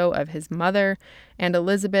photo of his mother, and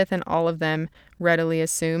Elizabeth and all of them readily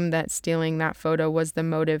assume that stealing that photo was the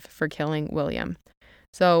motive for killing William.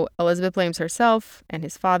 So Elizabeth blames herself, and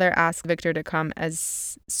his father asks Victor to come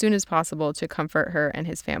as soon as possible to comfort her and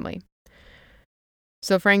his family.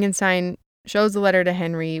 So Frankenstein shows the letter to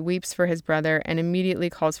Henry, weeps for his brother, and immediately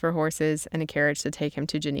calls for horses and a carriage to take him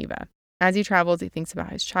to Geneva. As he travels, he thinks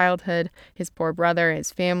about his childhood, his poor brother,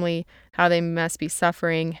 his family, how they must be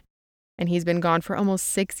suffering. And he's been gone for almost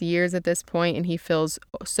 6 years at this point, and he feels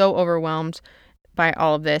so overwhelmed by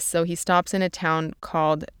all of this. So he stops in a town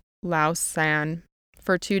called Lausanne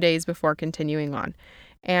for 2 days before continuing on.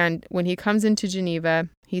 And when he comes into Geneva,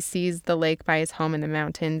 he sees the lake by his home in the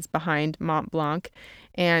mountains behind Mont Blanc,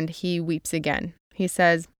 and he weeps again. He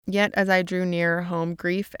says, "Yet as I drew nearer home,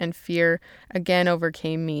 grief and fear again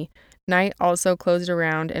overcame me. Night also closed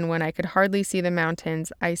around, and when I could hardly see the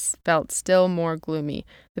mountains, I felt still more gloomy.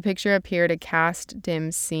 The picture appeared a cast,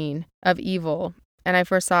 dim scene of evil, and I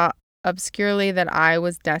foresaw obscurely that I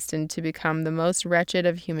was destined to become the most wretched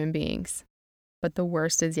of human beings. But the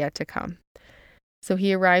worst is yet to come." So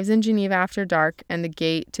he arrives in Geneva after dark, and the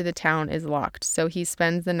gate to the town is locked, so he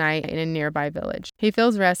spends the night in a nearby village. He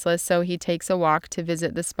feels restless, so he takes a walk to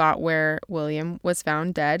visit the spot where William was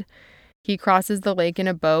found dead. He crosses the lake in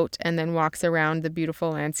a boat and then walks around the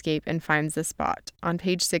beautiful landscape and finds the spot. On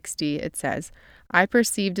page 60, it says, "I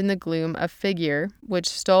perceived in the gloom a figure which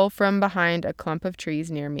stole from behind a clump of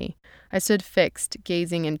trees near me. I stood fixed,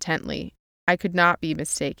 gazing intently. I could not be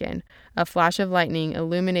mistaken. A flash of lightning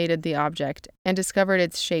illuminated the object and discovered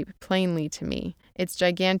its shape plainly to me. Its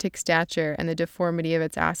gigantic stature and the deformity of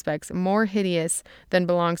its aspects, more hideous than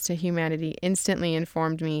belongs to humanity, instantly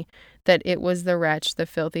informed me that it was the wretch, the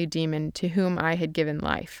filthy demon, to whom I had given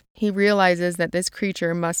life." He realizes that this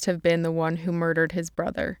creature must have been the one who murdered his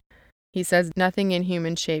brother. He says nothing in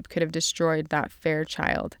human shape could have destroyed that fair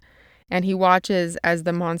child. And he watches as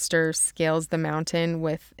the monster scales the mountain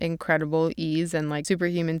with incredible ease and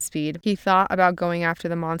superhuman speed. He thought about going after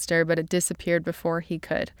the monster, but it disappeared before he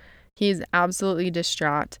could. He's absolutely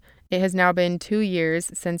distraught. It has now been 2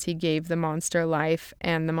 years since he gave the monster life,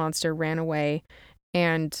 and the monster ran away,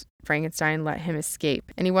 and Frankenstein let him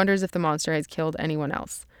escape. And he wonders if the monster has killed anyone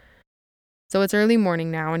else. So it's early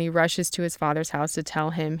morning now, and he rushes to his father's house to tell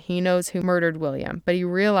him he knows who murdered William. But he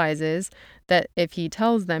realizes that if he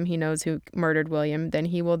tells them he knows who murdered William, then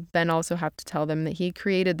he will then also have to tell them that he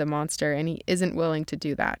created the monster, and he isn't willing to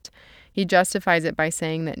do that. He justifies it by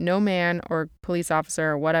saying that no man or police officer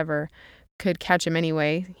or whatever could catch him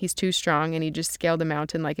anyway. He's too strong, and he just scaled a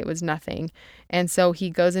mountain like it was nothing. And so he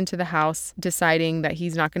goes into the house deciding that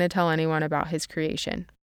he's not going to tell anyone about his creation.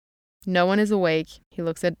 No one is awake. He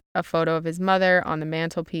looks at a photo of his mother on the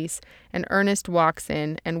mantelpiece, and Ernest walks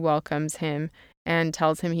in and welcomes him and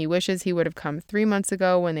tells him he wishes he would have come 3 months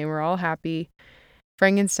ago when they were all happy.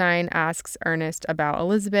 Frankenstein asks Ernest about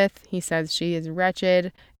Elizabeth. He says she is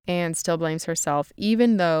wretched and still blames herself,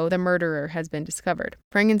 even though the murderer has been discovered.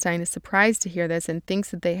 Frankenstein is surprised to hear this and thinks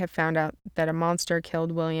that they have found out that a monster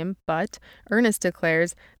killed William, but Ernest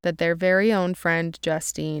declares that their very own friend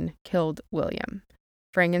Justine killed William.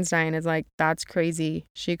 Frankenstein is like, "That's crazy.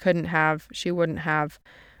 She wouldn't have.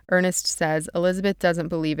 Ernest says Elizabeth doesn't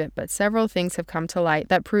believe it, but several things have come to light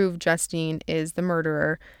that prove Justine is the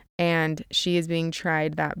murderer, and she is being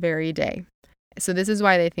tried that very day. So this is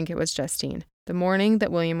why they think it was Justine. The morning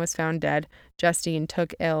that William was found dead, Justine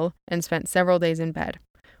took ill and spent several days in bed.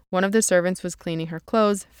 One of the servants was cleaning her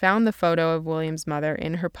clothes, found the photo of William's mother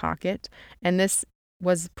in her pocket, and this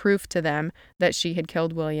was proof to them that she had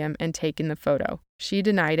killed William and taken the photo. She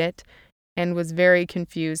denied it and was very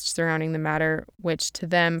confused surrounding the matter, which to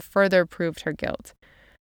them further proved her guilt.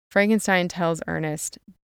 Frankenstein tells Ernest,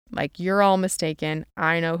 "You're all mistaken.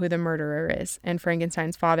 I know who the murderer is." And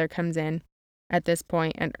Frankenstein's father comes in at this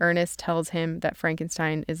point, and Ernest tells him that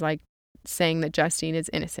Frankenstein is saying that Justine is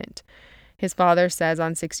innocent. His father says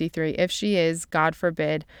on 63, "If she is, God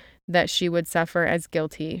forbid, that she would suffer as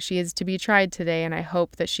guilty. She is to be tried today, and I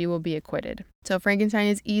hope that she will be acquitted. So Frankenstein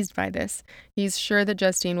is eased by this. He's sure that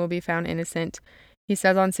Justine will be found innocent. He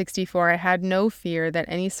says on 64, I had no fear that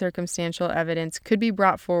any circumstantial evidence could be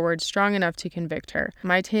brought forward strong enough to convict her.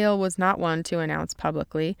 My tale was not one to announce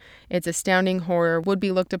publicly. Its astounding horror would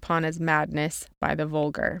be looked upon as madness by the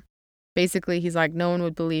vulgar. Basically, he's like, no one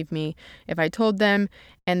would believe me if I told them,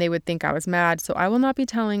 and they would think I was mad, so I will not be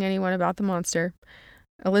telling anyone about the monster.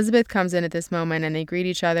 Elizabeth comes in at this moment and they greet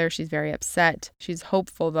each other. She's very upset. She's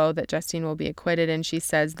hopeful, though, that Justine will be acquitted, and she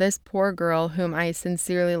says, this poor girl, whom I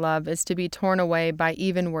sincerely love, is to be torn away by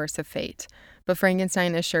even worse a fate. But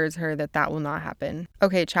Frankenstein assures her that that will not happen.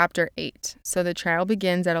 Okay, chapter 8. So the trial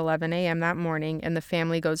begins at 11 a.m. that morning, and the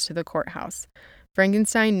family goes to the courthouse.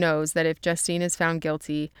 Frankenstein knows that if Justine is found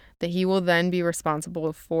guilty, that he will then be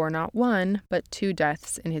responsible for not one, but 2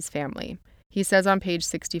 deaths in his family. He says on page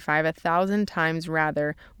 65, 1,000 times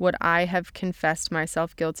rather would I have confessed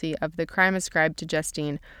myself guilty of the crime ascribed to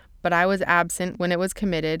Justine, but I was absent when it was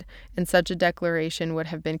committed, and such a declaration would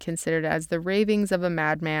have been considered as the ravings of a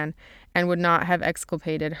madman, and would not have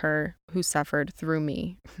exculpated her who suffered through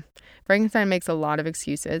me. Frankenstein makes a lot of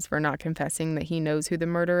excuses for not confessing that he knows who the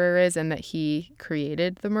murderer is and that he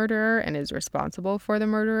created the murderer and is responsible for the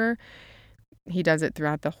murderer. He does it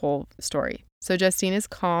throughout the whole story. So Justine is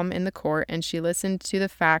calm in the court, and she listened to the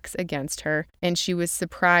facts against her, and she was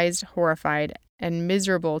surprised, horrified, and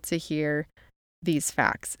miserable to hear these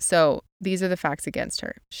facts. So these are the facts against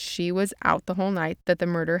her. She was out the whole night that the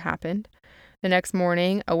murder happened. The next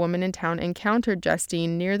morning, a woman in town encountered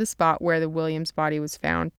Justine near the spot where the Williams body was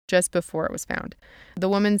found, just before it was found. The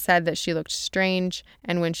woman said that she looked strange,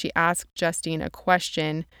 and when she asked Justine a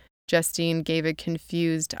question, Justine gave a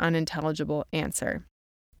confused, unintelligible answer.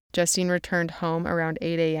 Justine returned home around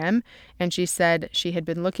 8 a.m., and she said she had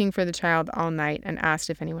been looking for the child all night and asked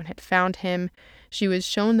if anyone had found him. She was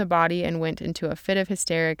shown the body and went into a fit of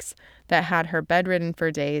hysterics that had her bedridden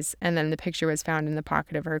for days, and then the picture was found in the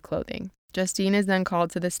pocket of her clothing. Justine is then called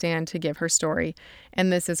to the stand to give her story,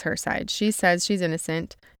 and this is her side. She says she's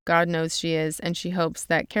innocent, God knows she is, and she hopes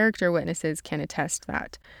that character witnesses can attest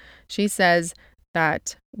that. She says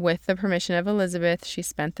that with the permission of Elizabeth, she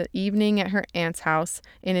spent the evening at her aunt's house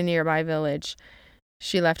in a nearby village.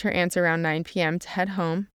 She left her aunt's around 9 p.m. to head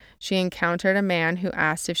home. She encountered a man who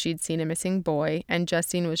asked if she'd seen a missing boy, and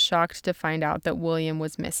Justine was shocked to find out that William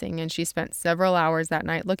was missing, and she spent several hours that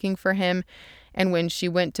night looking for him. And when she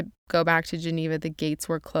went to go back to Geneva, the gates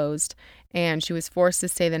were closed, and she was forced to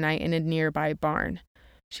stay the night in a nearby barn.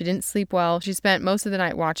 She didn't sleep well. She spent most of the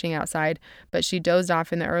night watching outside, but she dozed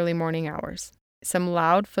off in the early morning hours. Some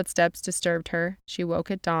loud footsteps disturbed her. She woke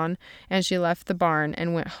at dawn, and she left the barn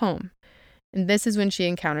and went home. And this is when she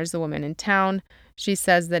encounters the woman in town. She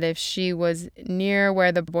says that if she was near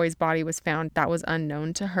where the boy's body was found, that was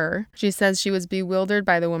unknown to her. She says she was bewildered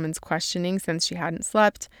by the woman's questioning since she hadn't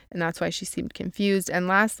slept, and that's why she seemed confused. And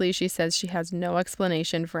lastly, she says she has no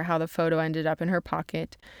explanation for how the photo ended up in her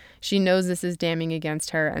pocket. She knows this is damning against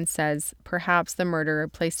her and says perhaps the murderer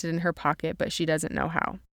placed it in her pocket, but she doesn't know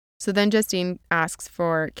how. So then Justine asks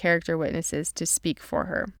for character witnesses to speak for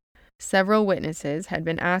her. Several witnesses had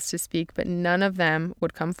been asked to speak, but none of them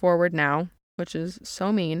would come forward now, which is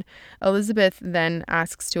so mean. Elizabeth then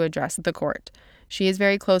asks to address the court. She is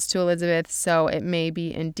very close to Elizabeth, so it may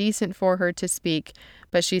be indecent for her to speak,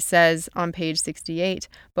 but she says on page 68,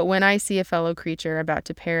 "But when I see a fellow creature about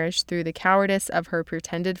to perish through the cowardice of her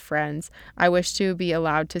pretended friends, I wish to be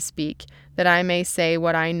allowed to speak, that I may say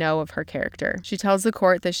what I know of her character." She tells the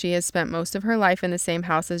court that she has spent most of her life in the same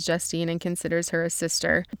house as Justine and considers her a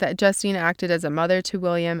sister, that Justine acted as a mother to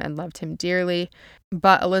William and loved him dearly,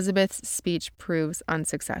 but Elizabeth's speech proves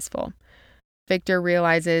unsuccessful. Victor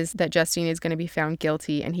realizes that Justine is going to be found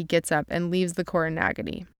guilty, and he gets up and leaves the court in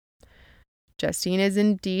agony. Justine is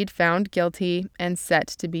indeed found guilty and set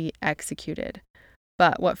to be executed.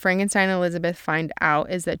 But what Frankenstein and Elizabeth find out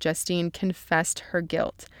is that Justine confessed her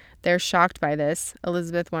guilt. They're shocked by this.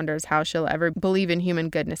 Elizabeth wonders how she'll ever believe in human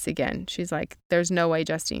goodness again. She's like, there's no way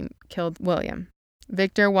Justine killed William.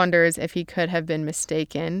 Victor wonders if he could have been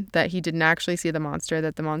mistaken, that he didn't actually see the monster,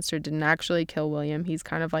 that the monster didn't actually kill William. He's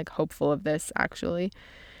kind of like hopeful of this, actually.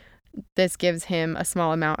 This gives him a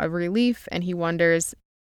small amount of relief, and he wonders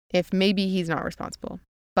if maybe he's not responsible.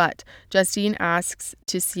 But Justine asks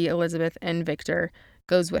to see Elizabeth, and Victor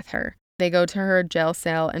goes with her. They go to her jail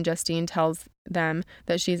cell, and Justine tells them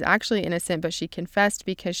that she's actually innocent, but she confessed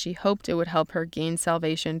because she hoped it would help her gain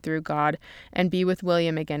salvation through God and be with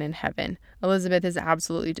William again in heaven. Elizabeth is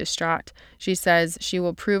absolutely distraught. She says she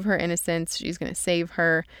will prove her innocence. She's going to save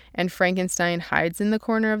her. And Frankenstein hides in the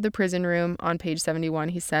corner of the prison room. On page 71,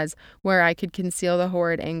 he says, "Where I could conceal the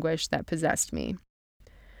horrid anguish that possessed me."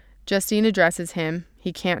 Justine addresses him.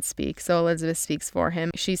 He can't speak, so Elizabeth speaks for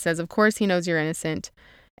him. She says, "Of course he knows you're innocent."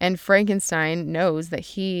 And Frankenstein knows that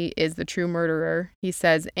he is the true murderer. He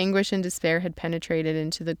says, "Anguish and despair had penetrated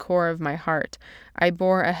into the core of my heart. I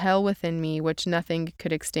bore a hell within me which nothing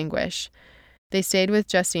could extinguish." They stayed with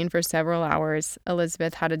Justine for several hours.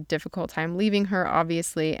 Elizabeth had a difficult time leaving her,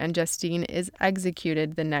 obviously, and Justine is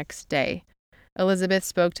executed the next day. Elizabeth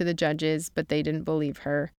spoke to the judges, but they didn't believe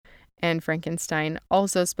her. And Frankenstein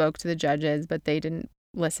also spoke to the judges, but they didn't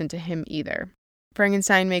listen to him either.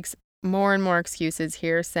 Frankenstein makes more and more excuses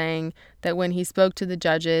here, saying that when he spoke to the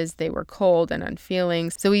judges, they were cold and unfeeling,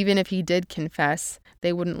 so even if he did confess,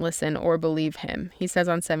 they wouldn't listen or believe him. He says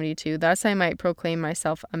on 72, "Thus I might proclaim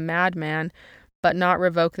myself a madman, but not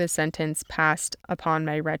revoke the sentence passed upon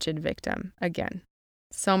my wretched victim." Again,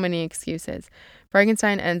 so many excuses.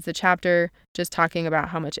 Frankenstein ends the chapter just talking about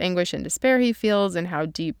how much anguish and despair he feels and how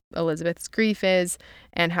deep Elizabeth's grief is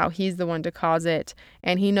and how he's the one to cause it.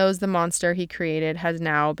 And he knows the monster he created has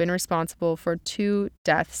now been responsible for 2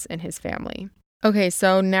 deaths in his family. Okay,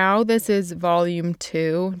 so now this is volume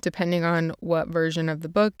 2, depending on what version of the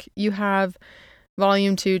book you have.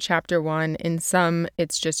 Volume 2, chapter 1. In some,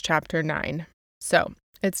 it's just chapter 9. So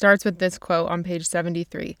it starts with this quote on page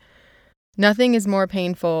 73. "Nothing is more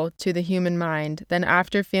painful to the human mind than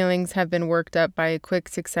after feelings have been worked up by a quick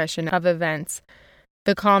succession of events,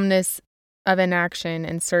 the calmness of inaction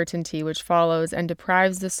and certainty which follows and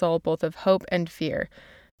deprives the soul both of hope and fear.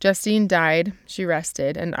 Justine died, she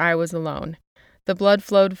rested, and I was alone. The blood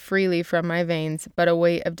flowed freely from my veins, but a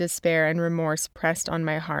weight of despair and remorse pressed on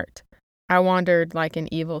my heart. I wandered like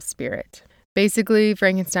an evil spirit." Basically,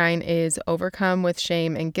 Frankenstein is overcome with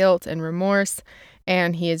shame and guilt and remorse,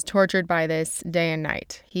 and he is tortured by this day and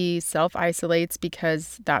night. He self-isolates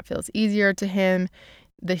because that feels easier to him.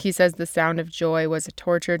 He says the sound of joy was a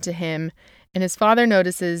torture to him, and his father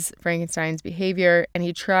notices Frankenstein's behavior, and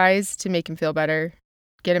he tries to make him feel better,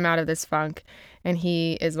 get him out of this funk, and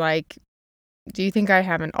he is like, "Do you think I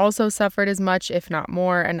haven't also suffered as much, if not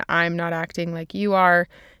more, and I'm not acting like you are?"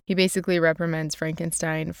 He basically reprimands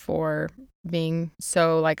Frankenstein for being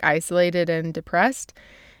so isolated and depressed,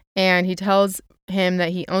 and he tells him that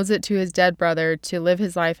he owes it to his dead brother to live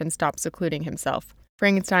his life and stop secluding himself.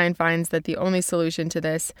 Frankenstein finds that the only solution to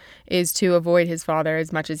this is to avoid his father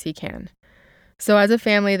as much as he can. So as a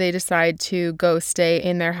family, they decide to go stay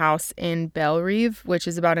in their house in Bellerive, which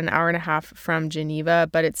is about an hour and a half from Geneva,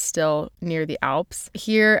 but it's still near the Alps.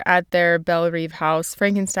 Here at their Bellerive house,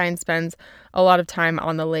 Frankenstein spends a lot of time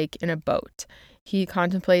on the lake in a boat. He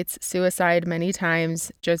contemplates suicide many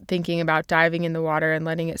times, just thinking about diving in the water and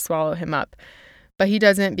letting it swallow him up. But he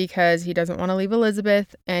doesn't, because he doesn't want to leave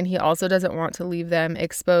Elizabeth, and he also doesn't want to leave them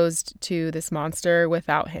exposed to this monster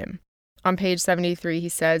without him. On page 73, he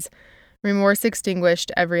says, "Remorse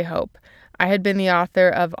extinguished every hope. I had been the author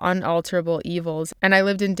of unalterable evils, and I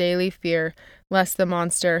lived in daily fear lest the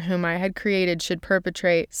monster whom I had created should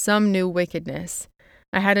perpetrate some new wickedness.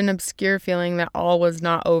 I had an obscure feeling that all was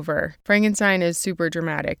not over." Frankenstein is super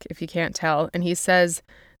dramatic, if you can't tell, and he says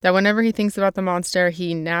that whenever he thinks about the monster,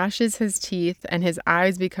 he gnashes his teeth and his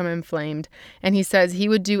eyes become inflamed, and he says he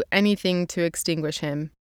would do anything to extinguish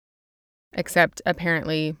him, except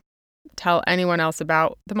apparently tell anyone else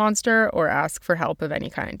about the monster or ask for help of any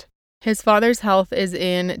kind. His father's health is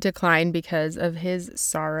in decline because of his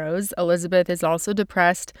sorrows. Elizabeth is also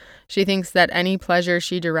depressed. She thinks that any pleasure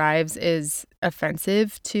she derives is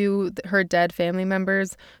offensive to her dead family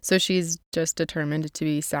members, so she's just determined to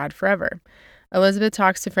be sad forever. Elizabeth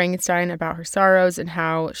talks to Frankenstein about her sorrows and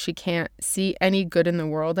how she can't see any good in the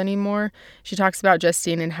world anymore. She talks about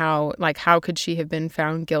Justine and how could she have been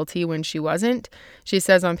found guilty when she wasn't? She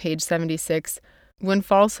says on page 76, "When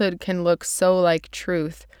falsehood can look so like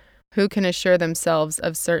truth, who can assure themselves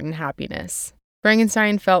of certain happiness?"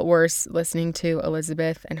 Frankenstein felt worse listening to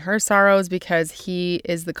Elizabeth and her sorrows because he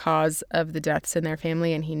is the cause of the deaths in their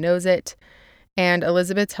family and he knows it. And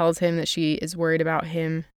Elizabeth tells him that she is worried about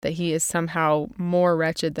him, that he is somehow more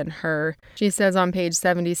wretched than her. She says on page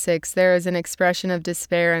 76, "There is an expression of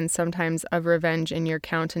despair and sometimes of revenge in your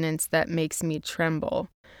countenance that makes me tremble."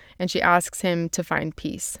 And she asks him to find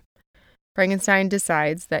peace. Frankenstein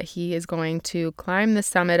decides that he is going to climb the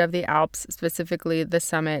summit of the Alps, specifically the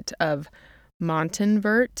summit of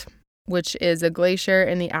Montanvert. which is a glacier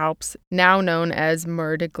in the Alps, now known as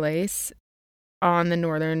Mer de Glace, on the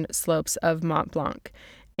northern slopes of Mont Blanc.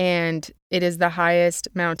 And it is the highest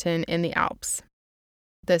mountain in the Alps.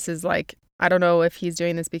 This is like, I don't know if he's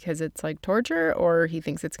doing this because it's like torture or he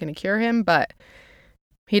thinks it's going to cure him, but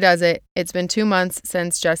he does it. It's been 2 months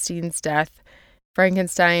since Justine's death.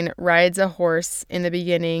 Frankenstein rides a horse in the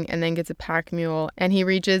beginning and then gets a pack mule, and he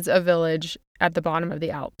reaches a village at the bottom of the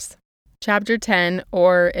Alps. Chapter 10,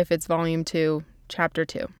 or if it's volume 2, chapter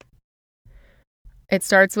 2. It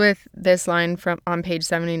starts with this line from on page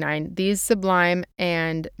 79. These sublime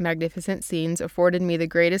and magnificent scenes afforded me the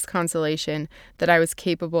greatest consolation that I was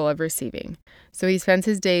capable of receiving. So he spends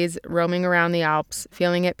his days roaming around the Alps,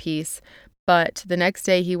 feeling at peace, but the next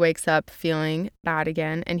day he wakes up feeling bad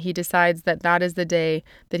again, and he decides that that is the day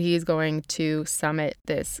that he is going to summit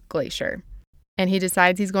this glacier. And he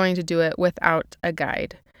decides he's going to do it without a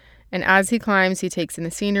guide. And as he climbs, he takes in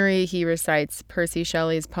the scenery, he recites Percy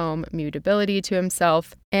Shelley's poem Mutability to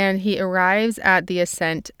himself, and he arrives at the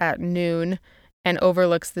ascent at noon and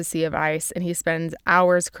overlooks the sea of ice, and he spends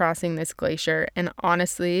hours crossing this glacier. And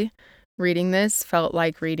honestly, reading this felt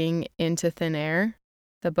like reading Into Thin Air,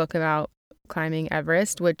 the book about climbing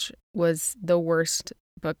Everest, which was the worst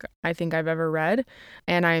book I think I've ever read,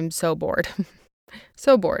 and I'm so bored.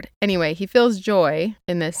 So bored. Anyway, he feels joy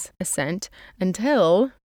in this ascent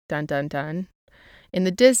until... dun, dun, dun. In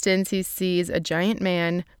the distance, he sees a giant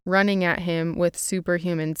man running at him with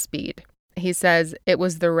superhuman speed. He says, it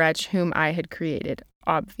was the wretch whom I had created,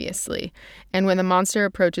 obviously. And when the monster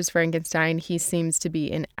approaches Frankenstein, he seems to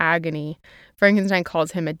be in agony. Frankenstein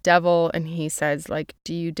calls him a devil, and he says, like,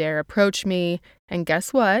 do you dare approach me? And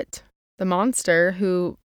guess what? The monster,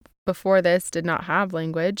 who before this did not have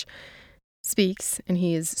language, speaks, and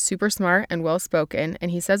he is super smart and well-spoken,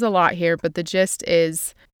 and he says a lot here, but the gist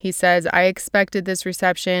is, he says, I expected this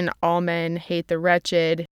reception. All men hate the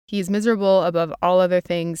wretched. He's miserable above all other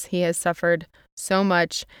things. He has suffered so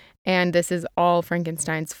much, and this is all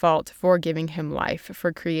Frankenstein's fault for giving him life,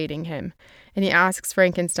 for creating him. And he asks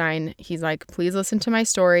Frankenstein, he's like, please listen to my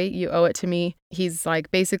story. You owe it to me. He's like,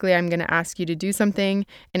 basically, I'm going to ask you to do something,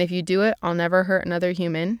 and if you do it, I'll never hurt another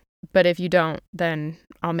human. But if you don't, then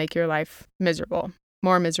I'll make your life miserable,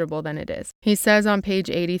 more miserable than it is. He says on page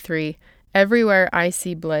 83, everywhere I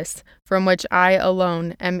see bliss, from which I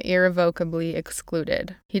alone am irrevocably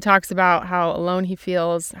excluded. He talks about how alone he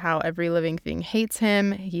feels, how every living thing hates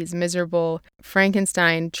him, he's miserable.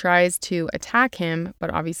 Frankenstein tries to attack him,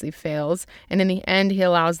 but obviously fails. And in the end, he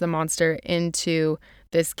allows the monster into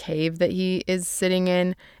this cave that he is sitting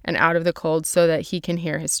in and out of the cold so that he can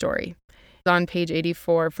hear his story. On page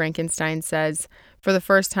 84, Frankenstein says, for the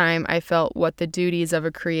first time, I felt what the duties of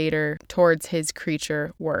a creator towards his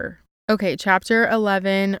creature were. Okay, chapter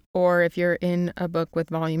 11, or if you're in a book with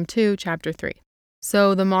volume 2, chapter 3.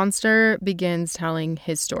 So the monster begins telling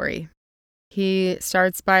his story. He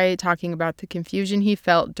starts by talking about the confusion he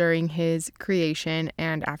felt during his creation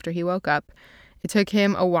and after he woke up. It took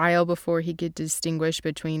him a while before he could distinguish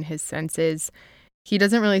between his senses. He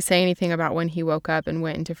doesn't really say anything about when he woke up and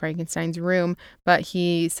went into Frankenstein's room, but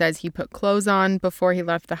he says he put clothes on before he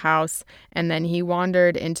left the house, and then he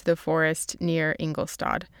wandered into the forest near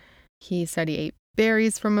Ingolstadt. He said he ate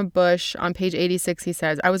berries from a bush. On page 86, he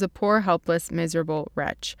says, I was a poor, helpless, miserable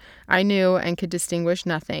wretch. I knew and could distinguish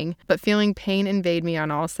nothing, but feeling pain invade me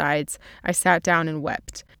on all sides, I sat down and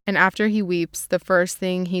wept. And after he weeps, the first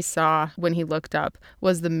thing he saw when he looked up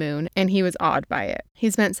was the moon, and he was awed by it. He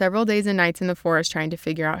spent several days and nights in the forest trying to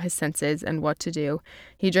figure out his senses and what to do.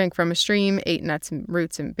 He drank from a stream, ate nuts and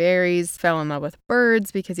roots and berries, fell in love with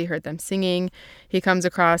birds because he heard them singing. He comes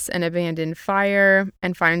across an abandoned fire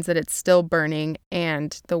and finds that it's still burning,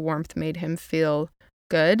 and the warmth made him feel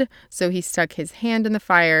good. So he stuck his hand in the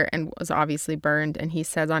fire and was obviously burned. And he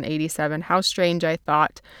says on 87, how strange I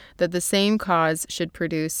thought that the same cause should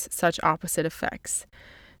produce such opposite effects.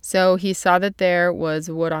 So he saw that there was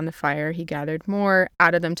wood on the fire. He gathered more,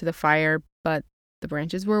 added them to the fire, but the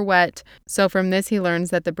branches were wet. So from this, he learns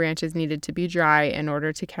that the branches needed to be dry in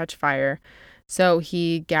order to catch fire. So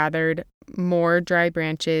he gathered more dry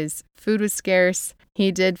branches. Food was scarce.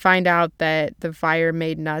 He did find out that the fire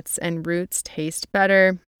made nuts and roots taste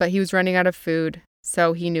better, but he was running out of food,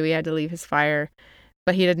 so he knew he had to leave his fire,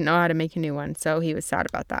 but he didn't know how to make a new one, so he was sad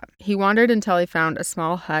about that. He wandered until he found a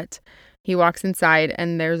small hut. He walks inside,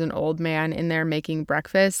 and there's an old man in there making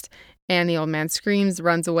breakfast, and the old man screams,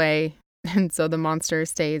 runs away, And so the monster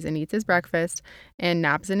stays and eats his breakfast and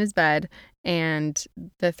naps in his bed and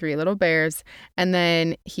the three little bears. And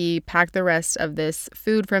then he packed the rest of this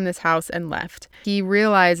food from this house and left. He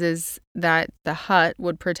realizes that the hut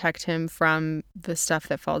would protect him from the stuff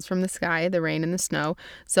that falls from the sky, the rain and the snow.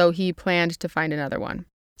 So he planned to find another one.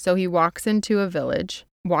 So he walks into a village,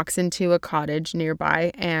 walks into a cottage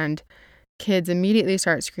nearby, and kids immediately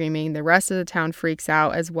start screaming. The rest of the town freaks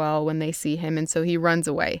out as well when they see him, and so he runs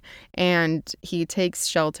away. And he takes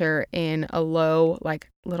shelter in a low, like,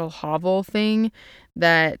 little hovel thing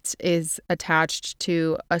that is attached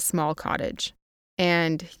to a small cottage.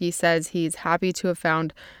 And he says he's happy to have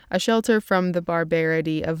found a shelter from the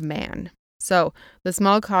barbarity of man. So the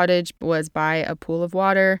small cottage was by a pool of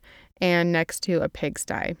water and next to a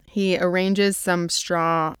pigsty. He arranges some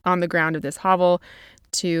straw on the ground of this hovel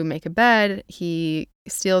to make a bed. He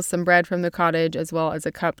steals some bread from the cottage as well as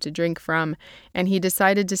a cup to drink from, and he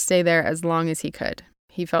decided to stay there as long as he could.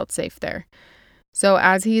 He felt safe there. So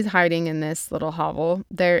as he's hiding in this little hovel,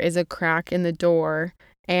 there is a crack in the door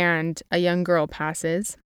and a young girl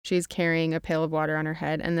passes. She's carrying a pail of water on her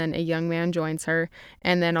head, and then a young man joins her,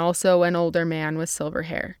 and then also an older man with silver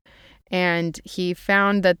hair. And he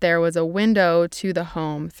found that there was a window to the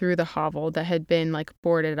home through the hovel that had been like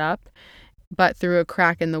boarded up, but through a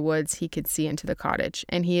crack in the woods, he could see into the cottage.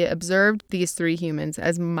 And he observed these three humans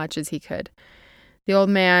as much as he could. The old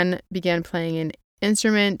man began playing an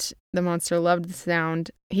instrument. The monster loved the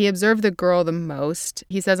sound. He observed the girl the most.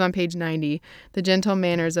 He says on page 90, "The gentle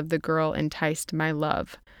manners of the girl enticed my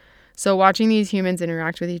love." So watching these humans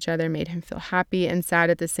interact with each other made him feel happy and sad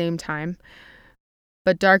at the same time.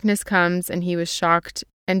 But darkness comes, and he was shocked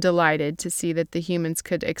and delighted to see that the humans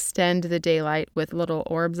could extend the daylight with little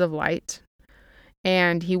orbs of light.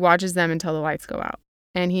 And he watches them until the lights go out.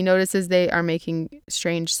 And he notices they are making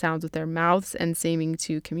strange sounds with their mouths and seeming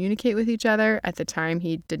to communicate with each other. At the time,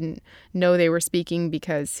 he didn't know they were speaking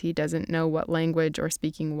because he doesn't know what language or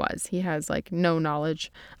speaking was. He has like no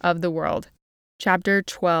knowledge of the world. Chapter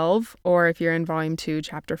 12, or if you're in volume 2,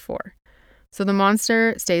 chapter 4. So the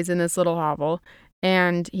monster stays in this little hovel,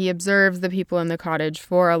 and he observes the people in the cottage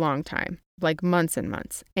for a long time, like months and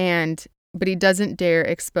months. But he doesn't dare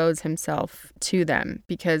expose himself to them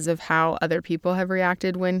because of how other people have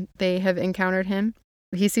reacted when they have encountered him.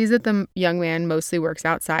 He sees that the young man mostly works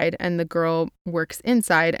outside and the girl works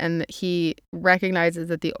inside, and he recognizes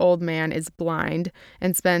that the old man is blind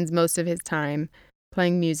and spends most of his time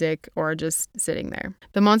playing music or just sitting there.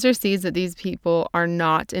 The monster sees that these people are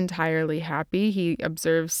not entirely happy. He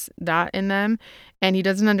observes that in them, and he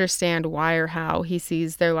doesn't understand why or how. He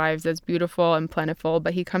sees their lives as beautiful and plentiful,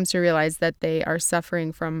 but he comes to realize that they are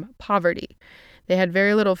suffering from poverty. They had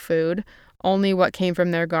very little food, only what came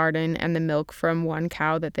from their garden and the milk from one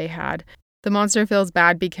cow that they had. The monster feels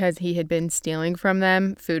bad because he had been stealing from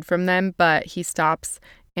them, food from them, but he stops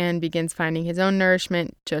and begins finding his own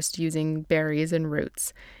nourishment just using berries and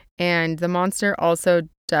roots. And the monster also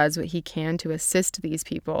does what he can to assist these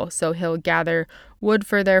people. So he'll gather wood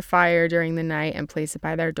for their fire during the night and place it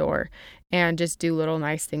by their door and just do little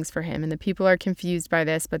nice things for him. And the people are confused by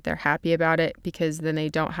this, but they're happy about it because then they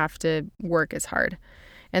don't have to work as hard.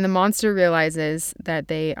 And the monster realizes that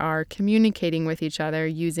they are communicating with each other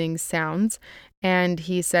using sounds, and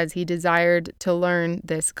he says he desired to learn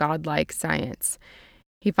this godlike science.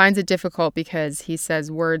 He finds it difficult because he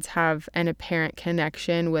says words have an apparent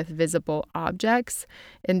connection with visible objects,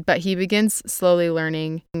 but he begins slowly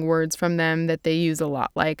learning words from them that they use a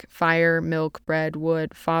lot, like fire, milk, bread,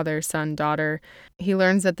 wood, father, son, daughter. He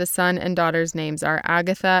learns that the son and daughter's names are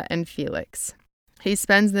Agatha and Felix. He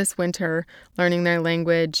spends this winter learning their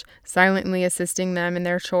language, silently assisting them in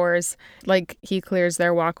their chores, like he clears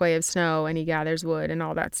their walkway of snow and he gathers wood and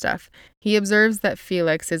all that stuff. He observes that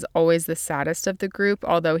Felix is always the saddest of the group,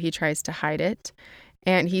 although he tries to hide it.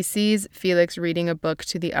 And he sees Felix reading a book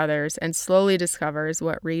to the others and slowly discovers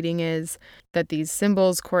what reading is, that these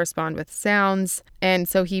symbols correspond with sounds. And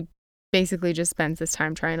so he basically just spends this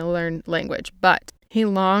time trying to learn language. But he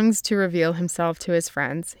longs to reveal himself to his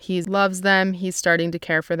friends. He loves them, he's starting to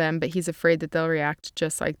care for them, but he's afraid that they'll react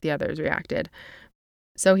just like the others reacted.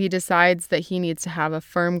 So he decides that he needs to have a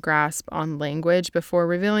firm grasp on language before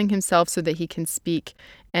revealing himself so that he can speak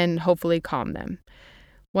and hopefully calm them.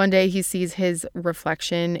 One day he sees his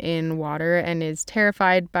reflection in water and is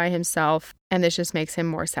terrified by himself, and this just makes him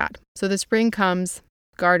more sad. So the spring comes,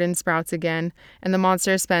 garden sprouts again, and the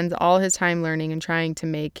monster spends all his time learning and trying to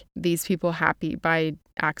make these people happy by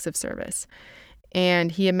acts of service.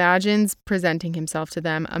 And he imagines presenting himself to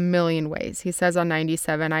them a million ways. He says on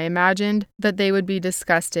 97, I imagined that they would be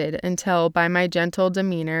disgusted until by my gentle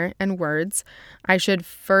demeanor and words, I should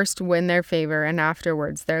first win their favor and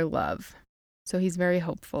afterwards their love. So he's very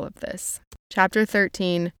hopeful of this. Chapter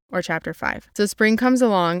 13 or chapter 5. So spring comes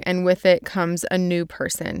along and with it comes a new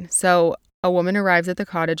person. So a woman arrives at the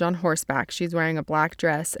cottage on horseback. She's wearing a black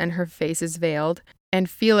dress and her face is veiled. And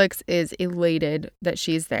Felix is elated that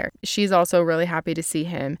she's there. She's also really happy to see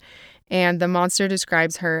him. And the monster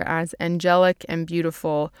describes her as angelic and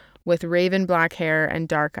beautiful with raven black hair and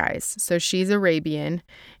dark eyes. So she's Arabian,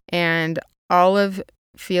 and all of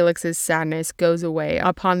Felix's sadness goes away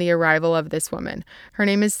upon the arrival of this woman. Her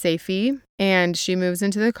name is Safi, and she moves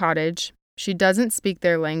into the cottage. She doesn't speak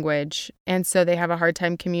their language, and so they have a hard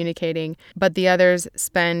time communicating, but the others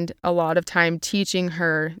spend a lot of time teaching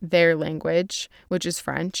her their language, which is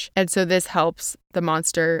French, and so this helps the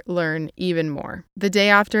monster learn even more. The day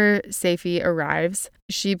after Safi arrives,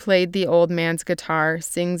 she played the old man's guitar,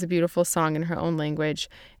 sings a beautiful song in her own language,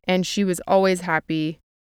 and she was always happy.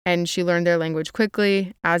 And she learned their language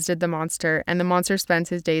quickly, as did the monster. And the monster spends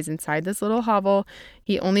his days inside this little hovel.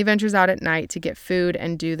 He only ventures out at night to get food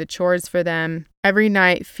and do the chores for them. Every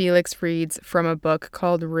night, Felix reads from a book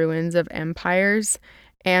called Ruins of Empires.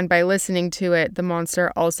 And by listening to it, the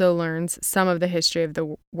monster also learns some of the history of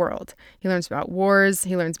the world. He learns about wars,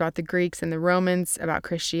 he learns about the Greeks and the Romans, about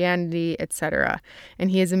Christianity, etc. And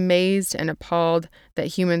he is amazed and appalled that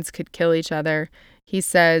humans could kill each other. He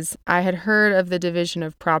says, I had heard of the division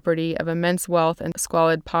of property, of immense wealth and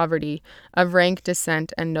squalid poverty, of rank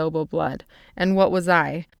descent and noble blood. And what was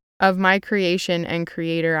I? Of my creation and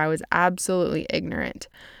creator I was absolutely ignorant.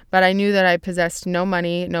 But I knew that I possessed no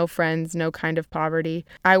money, no friends, no kind of poverty.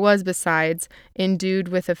 I was, besides, endued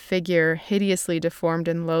with a figure hideously deformed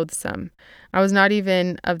and loathsome. I was not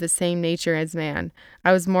even of the same nature as man.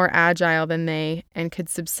 I was more agile than they, and could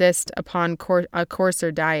subsist upon a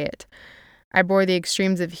coarser diet. I bore the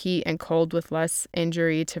extremes of heat and cold with less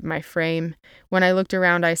injury to my frame. When I looked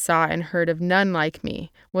around, I saw and heard of none like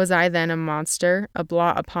me. Was I then a monster, a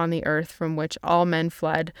blot upon the earth from which all men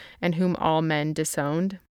fled and whom all men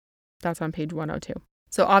disowned? That's on page 102.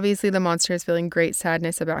 So obviously the monster is feeling great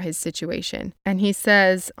sadness about his situation. And he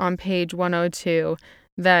says on page 102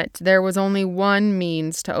 that there was only one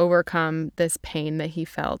means to overcome this pain that he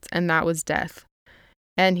felt, and that was death.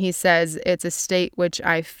 And he says, it's a state which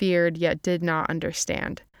I feared yet did not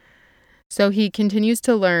understand. So he continues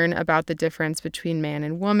to learn about the difference between man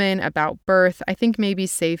and woman, about birth. I think maybe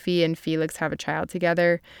Safi and Felix have a child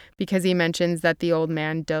together because he mentions that the old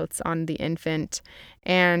man dotes on the infant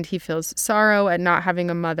and he feels sorrow at not having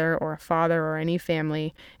a mother or a father or any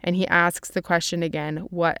family. And he asks the question again,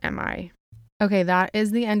 what am I? Okay, that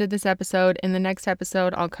is the end of this episode. In the next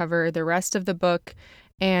episode, I'll cover the rest of the book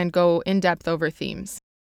and go in depth over themes.